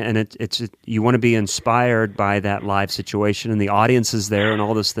taking, and it's you want to be inspired by that live situation, and the audience is there, and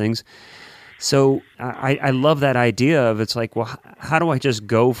all those things. So I love that idea of, it's like, well, how do I just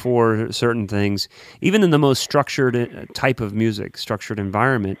go for certain things, even in the most structured type of music, structured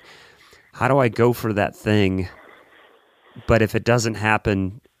environment? How do I go for that thing? But if it doesn't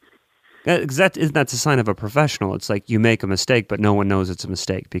happen, that's a sign of a professional. It's like you make a mistake, but no one knows it's a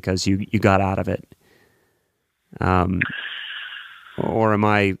mistake because you got out of it. Or am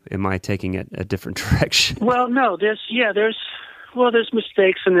I taking it a different direction? Well, no, there's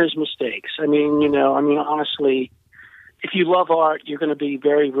mistakes and there's mistakes. I mean, honestly, if you love art, you're going to be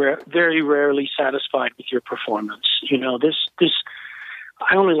very rarely satisfied with your performance.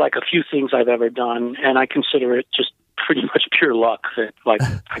 I only like a few things I've ever done, and I consider it just pretty much pure luck that, like,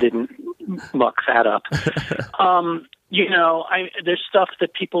 I didn't muck that up. There's stuff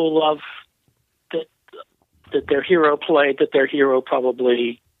that people love that their hero played that their hero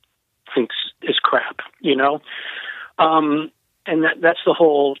probably thinks is crap, and that's the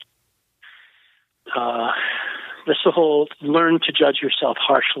whole learn to judge yourself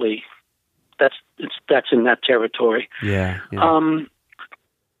harshly. That's in that territory. Yeah.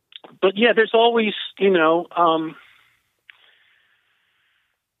 But yeah, there's always,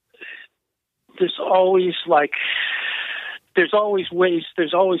 there's always,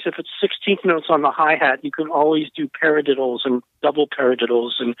 if it's 16th notes on the hi-hat, you can always do paradiddles and double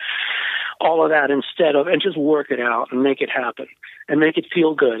paradiddles and all of that instead of, and just work it out and make it happen and make it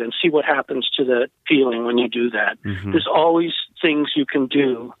feel good and see what happens to the feeling when you do that. Mm-hmm. There's always things you can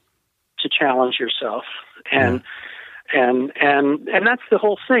do to challenge yourself. And that's the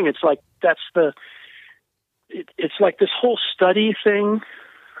whole thing. It's like, it's like this whole study thing.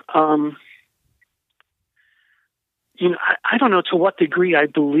 I don't know to what degree I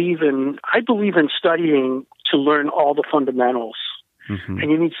believe in studying to learn all the fundamentals. Mm-hmm.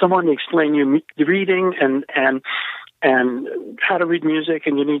 And you need someone to explain you the reading and how to read music,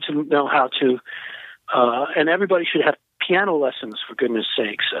 and you need to know how to, and everybody should have piano lessons, for goodness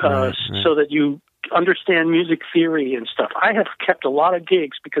sakes, right. So that you understand music theory and stuff. I have kept a lot of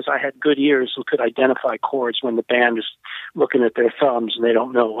gigs because I had good ears who could identify chords when the band is looking at their thumbs and they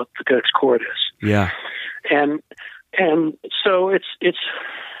don't know what the next chord is. Yeah. And so it's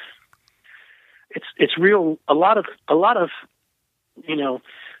real. A lot of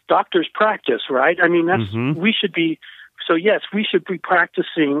doctors practice, right? I mean, that's we should be. So yes, we should be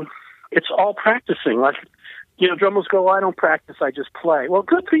practicing. It's all practicing. Like, drummers go, I don't practice, I just play. Well,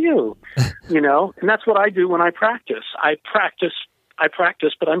 good for you, and that's what I do when I practice. I practice,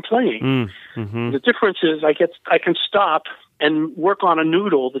 but I'm playing. Mm-hmm. The difference is I can stop and work on a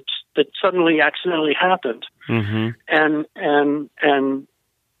noodle that suddenly accidentally happened, and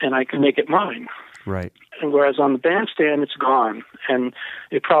I can make it mine. Right. And whereas on the bandstand, it's gone. And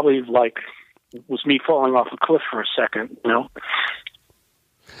it probably was me falling off a cliff for a second,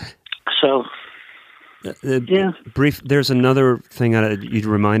 So, yeah. Brief. There's another thing you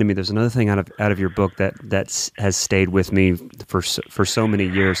reminded me. There's another thing out of your book that has stayed with me for so many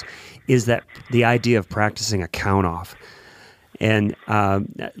years, is that the idea of practicing a count off. And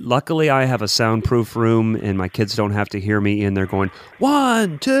luckily, I have a soundproof room, and my kids don't have to hear me in there going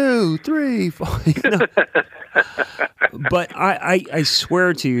 1, 2, 3, 4. But I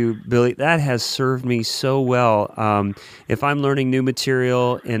swear to you, Billy, that has served me so well. If I'm learning new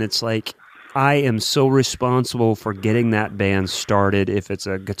material, and it's like I am so responsible for getting that band started. If it's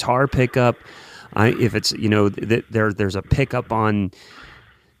a guitar pickup, if it's there's a pickup on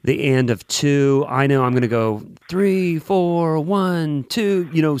the end of 2, I know I'm going to go 3, 4, 1,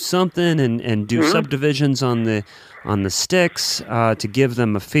 2, something, and do subdivisions on the sticks to give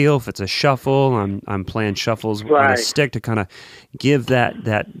them a feel. If it's a shuffle, I'm playing shuffles on a stick to kind of give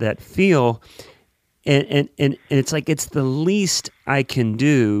that feel. And it's like it's the least I can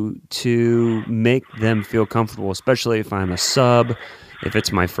do to make them feel comfortable, especially if I'm a sub, if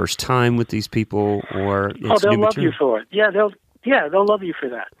it's my first time with these people, or it's they'll new love material. you for it. They'll love you for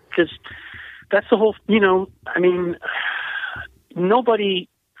that, because that's the whole. Nobody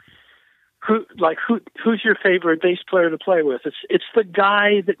who's your favorite bass player to play with? It's the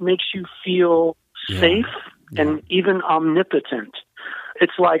guy that makes you feel safe and even omnipotent.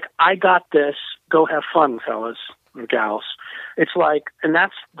 It's like, I got this. Go have fun, fellas and gals. It's like, and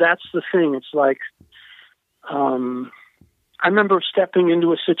that's the thing. It's like, I remember stepping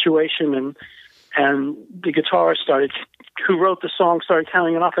into a situation and the guitarist who wrote the song started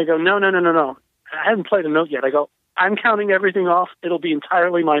counting it off. I go, no. I haven't played a note yet. I go, I'm counting everything off. It'll be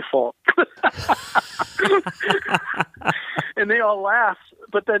entirely my fault. And they all laughed.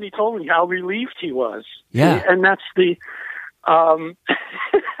 But then he told me how relieved he was. Yeah. And that's the,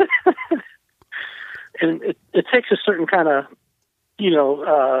 and it takes a certain kind of,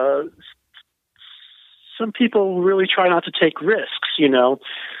 some people really try not to take risks,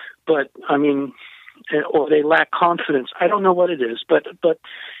 but I mean, or they lack confidence. I don't know what it is, but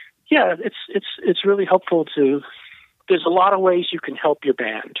yeah, it's really helpful there's a lot of ways you can help your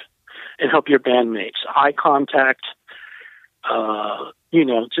band and help your bandmates. Eye contact,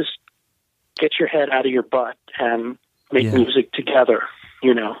 just get your head out of your butt and make music together,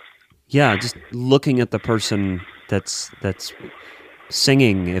 Yeah, just looking at the person that's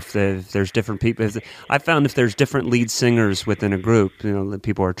singing. If there's different people, I found if there's different lead singers within a group,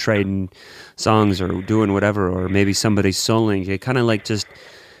 people are trading songs or doing whatever, or maybe somebody's soloing. You kind of like just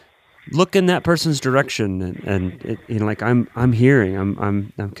look in that person's direction, and like I'm hearing,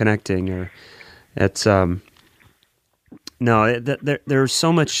 I'm connecting, or it's there's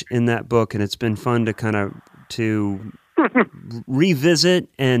so much in that book, and it's been fun to kind of revisit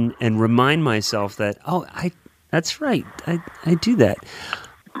and remind myself that that's right, I do that.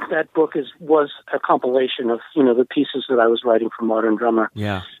 That book was a compilation of the pieces that I was writing for Modern Drummer,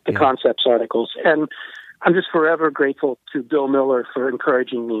 the concepts articles, and I'm just forever grateful to Bill Miller for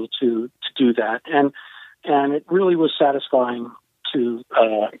encouraging me to do that, and it really was satisfying to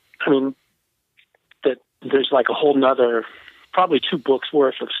that there's like a whole nother, probably 2 books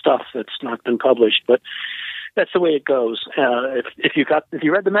worth of stuff that's not been published, but that's the way it goes. If you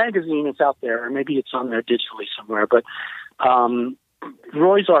read the magazine, it's out there, or maybe it's on there digitally somewhere. But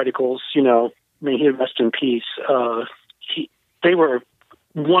Roy's articles, may he rest in peace. They were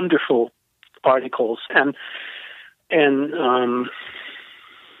wonderful articles, and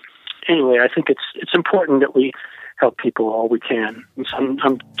anyway, I think it's important that we help people all we can. So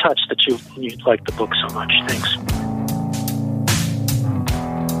I'm touched that you like the book so much. Thanks.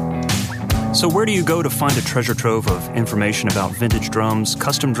 So where do you go to find a treasure trove of information about vintage drums,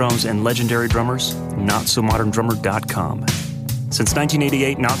 custom drums, and legendary drummers? NotSoModernDrummer.com. Since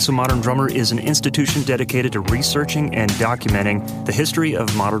 1988, Not So Modern Drummer is an institution dedicated to researching and documenting the history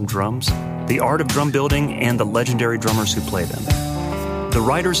of modern drums, the art of drum building, and the legendary drummers who play them. The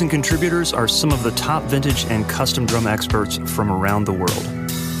writers and contributors are some of the top vintage and custom drum experts from around the world.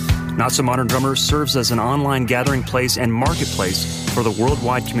 Not So Modern Drummer serves as an online gathering place and marketplace for the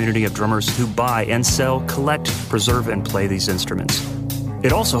worldwide community of drummers who buy and sell, collect, preserve, and play these instruments.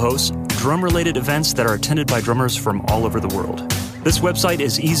 It also hosts drum-related events that are attended by drummers from all over the world. This website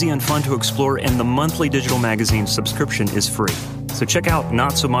is easy and fun to explore, and the monthly digital magazine subscription is free. So check out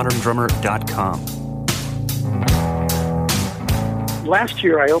NotSoModernDrummer.com. Last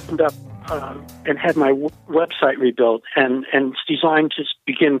year, I opened up and had my website rebuilt, and it's designed to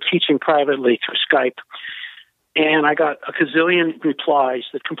begin teaching privately through Skype. And I got a gazillion replies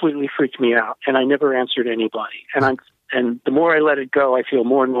that completely freaked me out, and I never answered anybody. And the more I let it go, I feel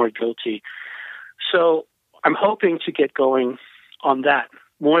more and more guilty. So I'm hoping to get going on that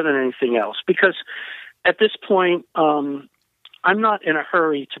more than anything else, because at this point, I'm not in a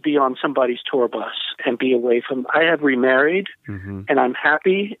hurry to be on somebody's tour bus and be away from. I have remarried, and I'm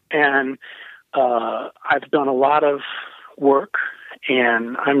happy, and I've done a lot of work,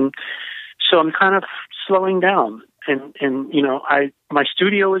 and I'm kind of slowing down. And you know, my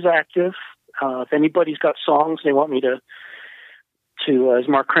studio is active. If anybody's got songs they want me to as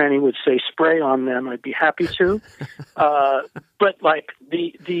Mark Cranny would say, spray on them, I'd be happy to. But like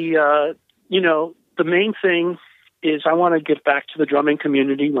the you know, the main thing is I want to give back to the drumming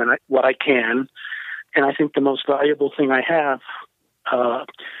community what I can, and I think the most valuable thing I have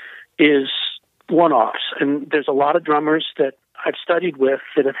is one-offs. And there's a lot of drummers that I've studied with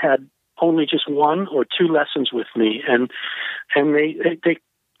that have had only just 1 or 2 lessons with me, and they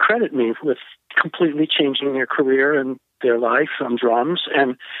credit me with completely changing their career and their life on drums,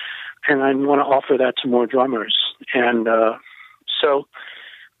 and I want to offer that to more drummers. And so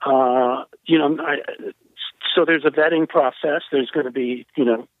you know, so there's a vetting process. There's going to be, you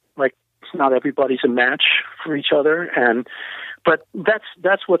know, like not everybody's a match for each other, but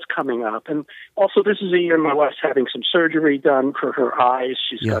that's what's coming up. And also, this is a year my wife's having some surgery done for her eyes.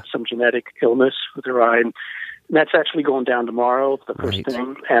 She's got some genetic illness with her eye, and that's actually going down tomorrow, the first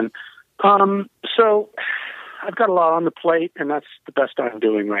thing. And so I've got a lot on the plate, and that's the best I'm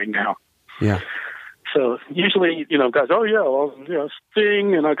doing right now. Yeah. So usually, you know, guys, oh yeah, well, you know,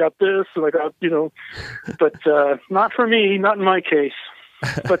 Sting, and I got this, and I got, you know, but not for me, not in my case.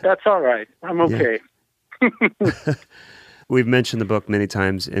 But that's all right. I'm okay. We've mentioned the book many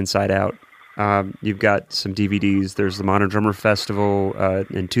times, Inside Out. You've got some DVDs. There's the Modern Drummer Festival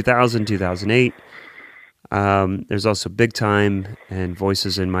in 2000, 2008. There's also Big Time and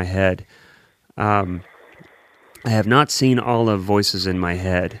Voices in My Head. I have not seen all of Voices in My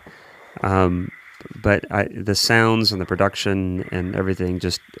Head, but the sounds and the production and everything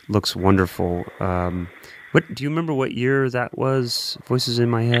just looks wonderful. What do you remember? What year that was? Voices in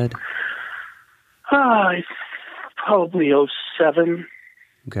My Head. Probably 07.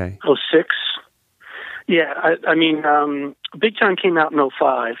 Okay. 06. Yeah, I mean, Big Time came out in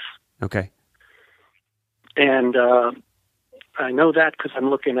 05. Okay. And I know that because I'm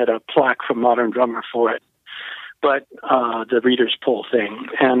looking at a plaque from Modern Drummer for it. But the Reader's Poll thing.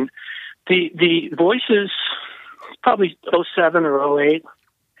 And the Voices, probably 07 or 08.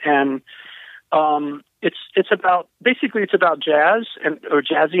 And it's about, basically it's about jazz or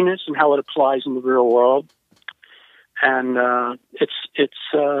jazziness and how it applies in the real world. And it's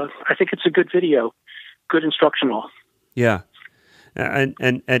I think it's a good video, good instructional. Yeah. And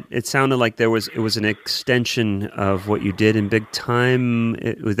it sounded like it was an extension of what you did in Big Time.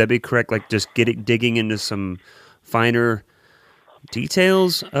 Would that be correct? Like just digging into some finer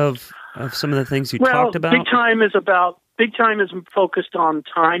details of some of the things you talked about? Big Time is focused on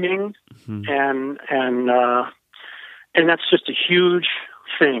timing, and that's just a huge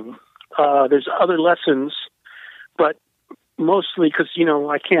thing. There's other lessons, but mostly because, you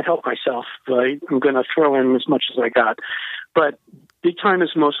know, I can't help myself, right? I'm going to throw in as much as I got. But Big Time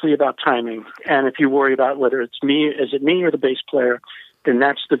is mostly about timing. And if you worry about whether is it me or the bass player, then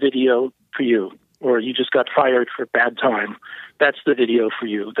that's the video for you. Or you just got fired for bad time. That's the video for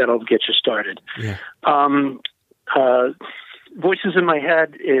you. That'll get you started. Yeah. Voices in My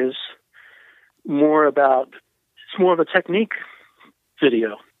Head is more of a technique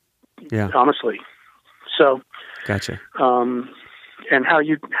video. Yeah. Honestly. So. Gotcha. And how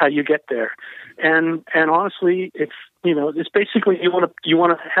you get there. And honestly, it's, you know, it's basically you want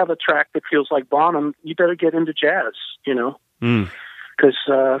to have a track that feels like Bonham, you better get into jazz, you know. Because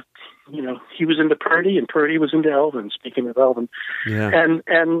you know, he was into Purdy and Purdy was into Elvin, speaking of Elvin. Yeah.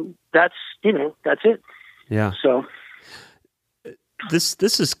 And that's, you know, that's it. Yeah. So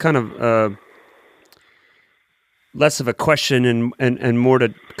this is kind of less of a question and more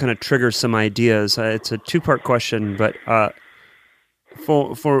to kind of trigger some ideas. It's a 2-part question, but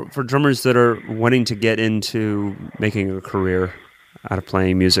for drummers that are wanting to get into making a career out of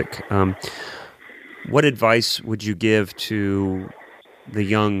playing music, what advice would you give to the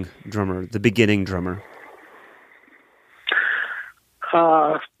young drummer, the beginning drummer?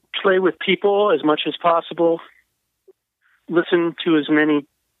 Play with people as much as possible. Listen to as many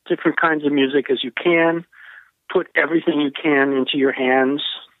different kinds of music as you can. Put everything you can into your hands.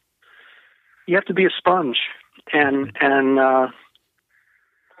 You have to be a sponge, and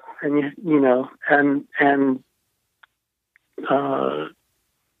you know,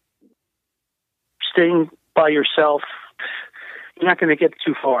 staying by yourself, you're not going to get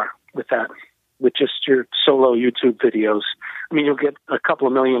too far with that, with just your solo YouTube videos. I mean, you'll get a couple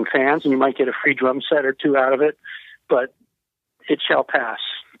of million fans, and you might get a free drum set or two out of it, but it shall pass,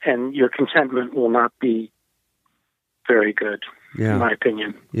 and your contentment will not be very good, in my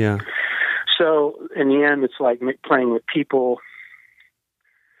opinion. Yeah. So in the end, it's like playing with people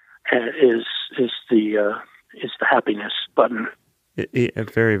is the happiness button.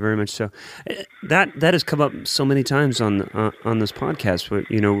 Very, very much so. That has come up so many times on this podcast. We're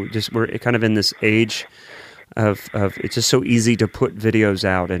kind of in this age of it's just so easy to put videos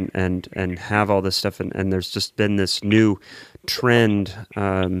out and have all this stuff, and there's just been this new trend.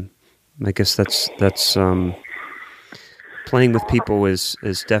 I guess that's playing with people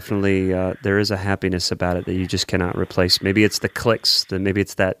is definitely there is a happiness about it that you just cannot replace. Maybe it's the clicks, maybe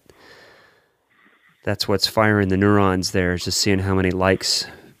it's that's what's firing the neurons there, is just seeing how many likes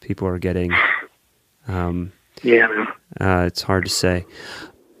people are getting. It's hard to say.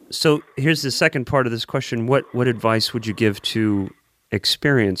 So here's the second part of this question. What advice would you give to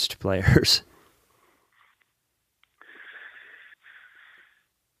experienced players?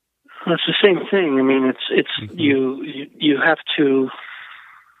 Well, it's the same thing. I mean, it's you have to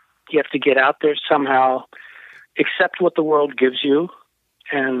get out there somehow, accept what the world gives you,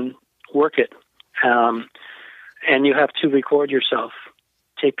 and work it. And you have to record yourself,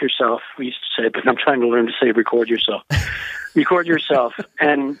 tape yourself. We used to say, but I'm trying to learn to say record yourself. Record yourself,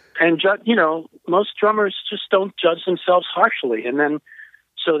 and most drummers just don't judge themselves harshly, and then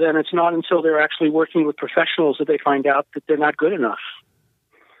it's not until they're actually working with professionals that they find out that they're not good enough.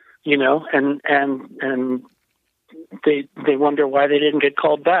 And they wonder why they didn't get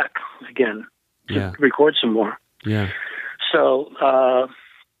called back again to record some more. Yeah. So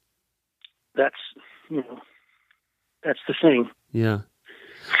that's the thing. Yeah.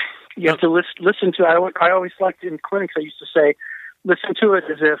 You have to listen to. I always liked in clinics. I used to say, listen to it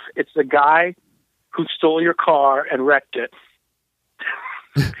as if it's the guy who stole your car and wrecked it,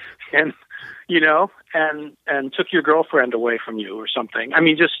 and took your girlfriend away from you or something. I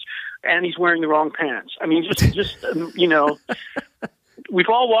mean, and he's wearing the wrong pants. I mean, just we've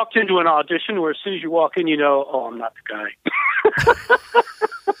all walked into an audition where as soon as you walk in, I'm not the guy.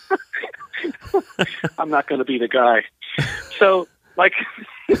 I'm not going to be the guy. So,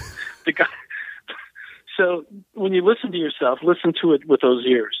 the guy. So when you listen to yourself, listen to it with those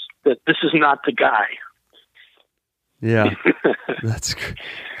ears. That this is not the guy. Yeah, that's great.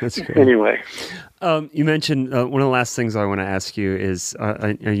 Anyway, you mentioned one of the last things I want to ask you is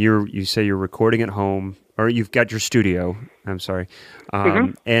you say you're recording at home, or you've got your studio. I'm sorry,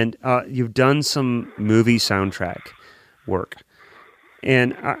 and you've done some movie soundtrack work,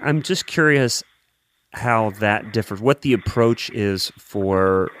 and I'm just curious how that differs. What the approach is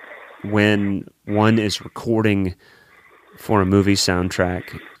for when one is recording for a movie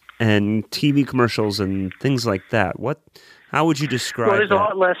soundtrack and TV commercials and things like that. How would you describe Well, there's that? a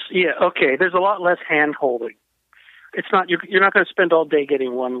lot less. Yeah, okay. There's a lot less hand holding. It's not. You're not going to spend all day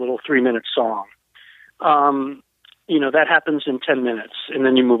getting one little 3-minute song. That happens in 10 minutes, and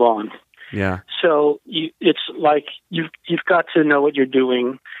then you move on. Yeah. So it's like you've got to know what you're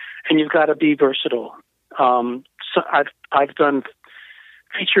doing, and you've got to be versatile. So I've done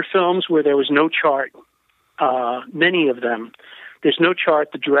feature films where there was no chart. Many of them, there's no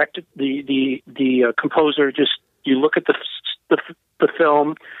chart. The director, the composer, just you look at the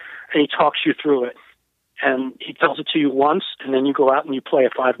film, and he talks you through it, and he tells it to you once, and then you go out and you play a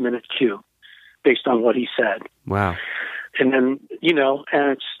 5-minute cue based on what he said. Wow. And then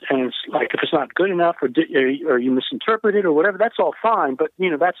and it's like, if it's not good enough, or you misinterpret it or whatever, that's all fine. But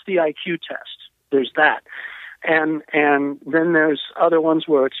that's the IQ test. There's that, and then there's other ones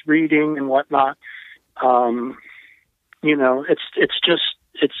where it's reading and whatnot.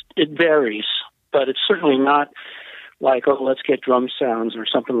 It varies, but it's certainly not like, oh, let's get drum sounds or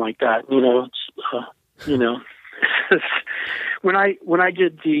something like that. When I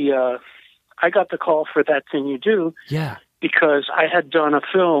did I got the call for That Thing You Do. Yeah. Because I had done a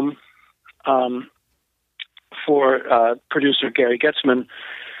film for producer Gary Getzman,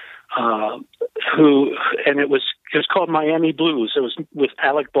 it was called Miami Blues. It was with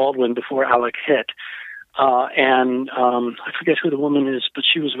Alec Baldwin before Alec hit. I forget who the woman is, but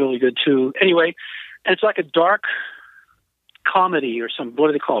she was really good too. Anyway, and it's like a dark comedy or what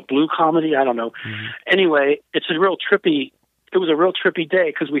do they call it? Blue comedy? I don't know. Mm-hmm. Anyway, it was a real trippy day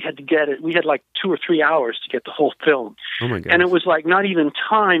because we had to get it. We had like 2 or 3 hours to get the whole film. Oh my God. And it was like not even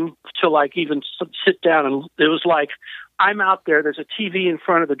time to like even sit down. And it was like, I'm out there, there's a TV in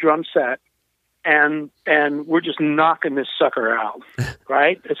front of the drum set, and we're just knocking this sucker out,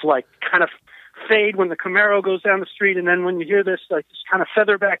 right? It's like kind of fade when the Camaro goes down the street, and then when you hear this, like, just kind of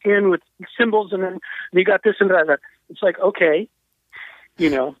feather back in with cymbals, and then you got this and that. It's like, okay, you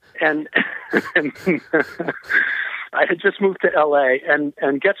know, and I had just moved to L.A. and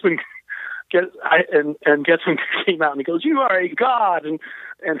Getzman came out and he goes, "You are a god," and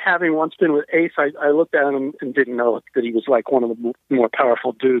having once been with Ace, I looked at him and didn't know that he was like one of the more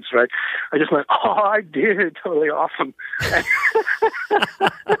powerful dudes, right? I just went, "Oh, I did, totally awesome."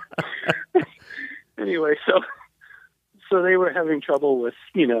 Anyway, so they were having trouble with,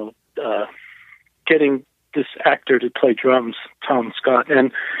 you know, getting this actor to play drums, Tom Scott,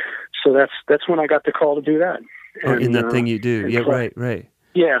 and so that's when I got the call to do that. And, in that thing you do, yeah, right.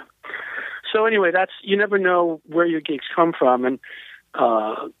 Yeah. So anyway, you never know where your gigs come from, and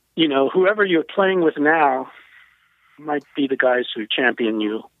you know, whoever you're playing with now might be the guys who champion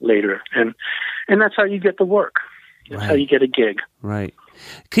you later, and that's how you get the work. That's how you get a gig. Right.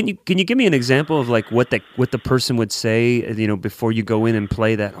 Can you give me an example of like what the person would say, you know, before you go in and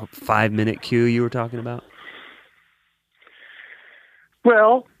play that 5-minute cue you were talking about?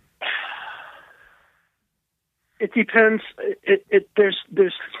 Well, it depends.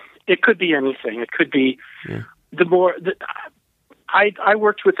 It could be anything. It could be I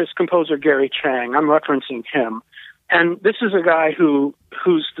worked with this composer Gary Chang. I'm referencing him, and this is a guy who's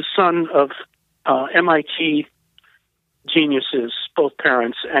the son of MIT geniuses, both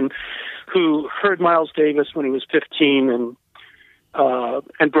parents, and who heard Miles Davis when he was 15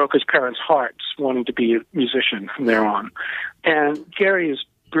 and broke his parents' hearts, wanting to be a musician from there on. And Gary is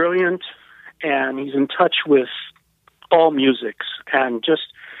brilliant, and he's in touch with all musics, and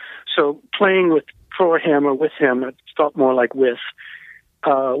just so playing for him or with him, it felt more like with,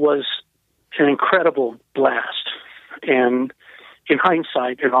 was an incredible blast, and in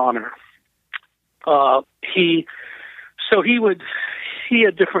hindsight, an honor. He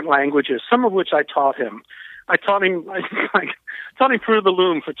had different languages, some of which I taught him. I taught him Fruit of the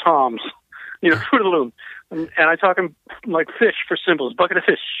Loom for toms, you know, Fruit of the Loom, and I taught him like fish for cymbals, bucket of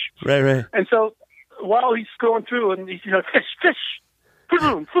fish. Right. And so while he's going through and he's like, fish, Fruit of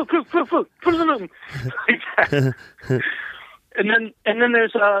the Loom, Fruit of the Loom, like that. and then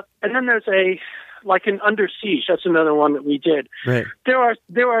there's a like in Under Siege. That's another one that we did. Right.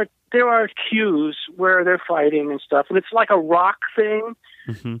 There are cues where they're fighting and stuff, and it's like a rock thing,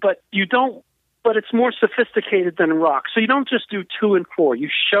 but it's more sophisticated than rock. So you don't just do 2 and 4. You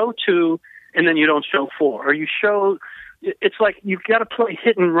show 2, and then you don't show 4, or you show. It's like you've got to play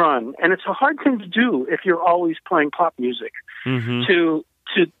hit and run, and it's a hard thing to do if you're always playing pop music. To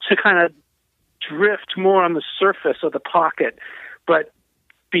kind of drift more on the surface of the pocket, but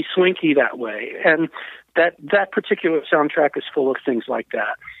be swanky that way, and that particular soundtrack is full of things like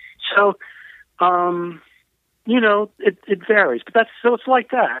that. So, you know, it varies, but it's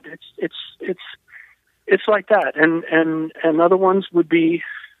like that. It's like that, and other ones would be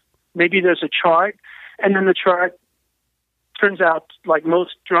maybe there's a chart, and then the chart turns out, like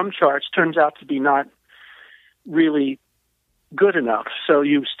most drum charts, turns out to be not really good enough. So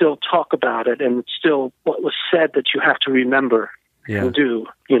you still talk about it, and it's still what was said that you have to remember and do,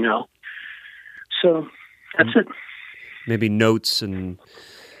 you know. So that's it. Maybe notes and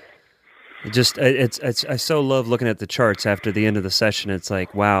just I so love looking at the charts after the end of the session. It's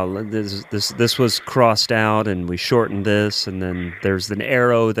like, wow, this was crossed out, and we shortened this, and then there's an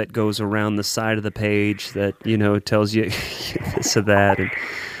arrow that goes around the side of the page that, you know, tells you this or that. And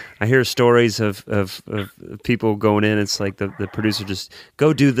I hear stories of people going in. It's like the producer just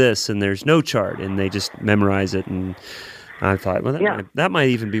go do this, and there's no chart, and they just memorize it. And I thought, well, that might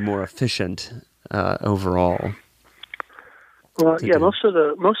even be more efficient overall. Well, yeah, most of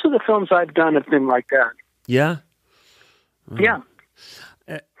the films I've done have been like that. Yeah. Yeah.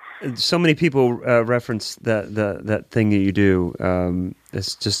 So many people reference that thing that you do.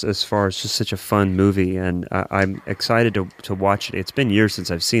 It's just as far as just such a fun movie, and I'm excited to watch it. It's been years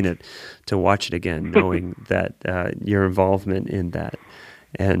since I've seen it, to watch it again, knowing that your involvement in that,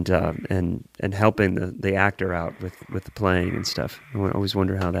 and helping the actor out with the playing and stuff. I always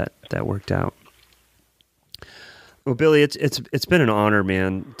wonder how that worked out. Well, Billy, it's been an honor,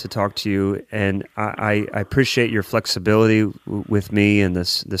 man, to talk to you, and I appreciate your flexibility with me in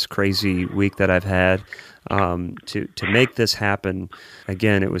this crazy week that I've had to make this happen.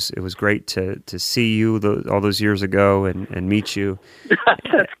 Again, it was great to see you all those years ago and meet you.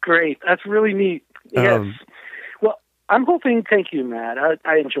 That's great. That's really neat. Yes. Well, I'm hoping. Thank you, Matt.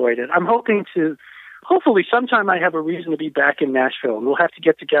 I enjoyed it. I'm hoping to. Hopefully, sometime I have a reason to be back in Nashville, and we'll have to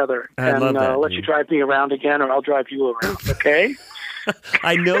get together and let you drive me around again, or I'll drive you around. Okay?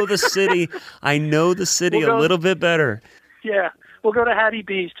 I know the city. A little bit better. Yeah, We'll go to Hattie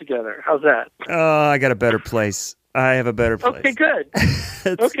B's together. How's that? Oh, I got a better place. I have a better place. Okay, good.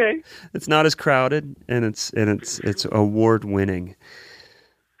 Okay. It's not as crowded, and it's award winning.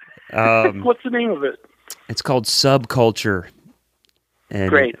 What's the name of it? It's called Subculture. And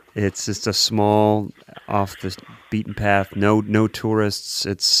Great. It's just a small, off the beaten path. No tourists.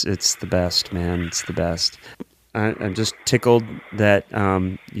 It's the best, man. It's the best. I'm just tickled that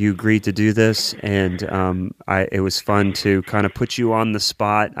you agreed to do this, and it was fun to kind of put you on the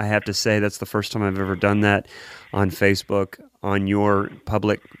spot. I have to say that's the first time I've ever done that on Facebook, on your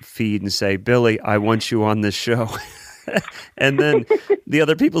public feed, and say, Billy, I want you on this show. And then the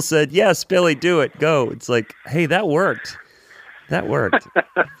other people said, yes, Billy, do it, go. It's like, hey, that worked. That worked.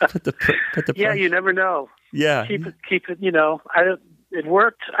 Put the yeah, you never know. Yeah, keep it. You know, it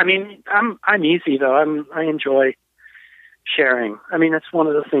worked. I mean, I'm easy though. I enjoy sharing. I mean, that's one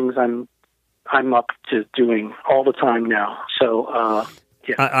of the things I'm up to doing all the time now. So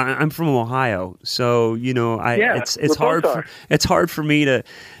yeah, I'm from Ohio, so you know, it's hard for me to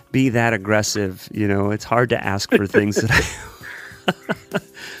be that aggressive. You know, it's hard to ask for things that I.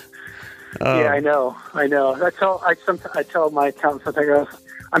 Yeah, I know. I tell my accountant sometimes, I go,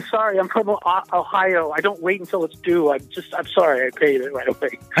 I'm sorry, I'm from Ohio. I don't wait until it's due. I'm sorry, I paid it right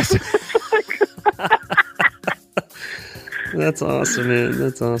away. That's awesome, man.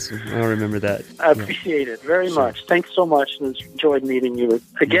 That's awesome. I'll remember that. I appreciate it very much. Thanks so much. And enjoyed meeting you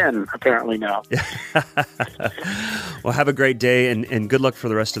again, apparently now. Well, have a great day, and good luck for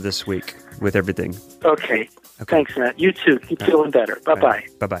the rest of this week with everything. Okay. Thanks, Matt. You too. Keep feeling better. Bye-bye.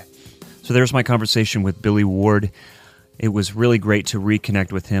 Right. Bye-bye. So there's my conversation with Billy Ward. It was really great to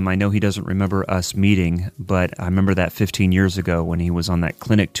reconnect with him. I know he doesn't remember us meeting, but I remember that 15 years ago when he was on that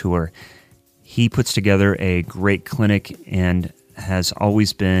clinic tour. He puts together a great clinic and has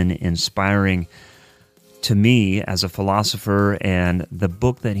always been inspiring to me as a philosopher, and the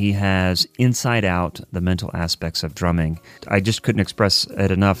book that he has, Inside Out, The Mental Aspects of Drumming. I just couldn't express it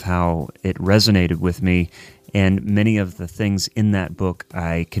enough how it resonated with me, and many of the things in that book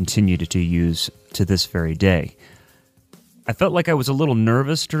I continue to use to this very day. I felt like I was a little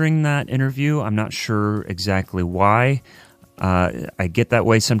nervous during that interview. I'm not sure exactly why. I get that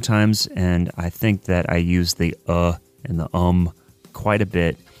way sometimes, and I think that I use the and the quite a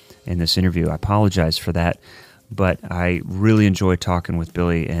bit in this interview. I apologize for that, but I really enjoy talking with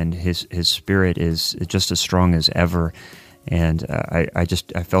Billy, and his spirit is just as strong as ever, and I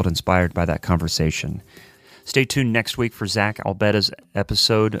felt inspired by that conversation. Stay tuned next week for Zach Albeda's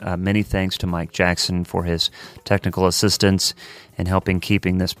episode. Many thanks to Mike Jackson for his technical assistance and helping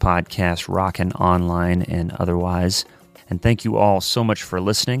keeping this podcast rocking online and otherwise. And thank you all so much for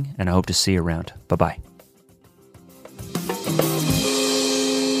listening, and I hope to see you around. Bye-bye.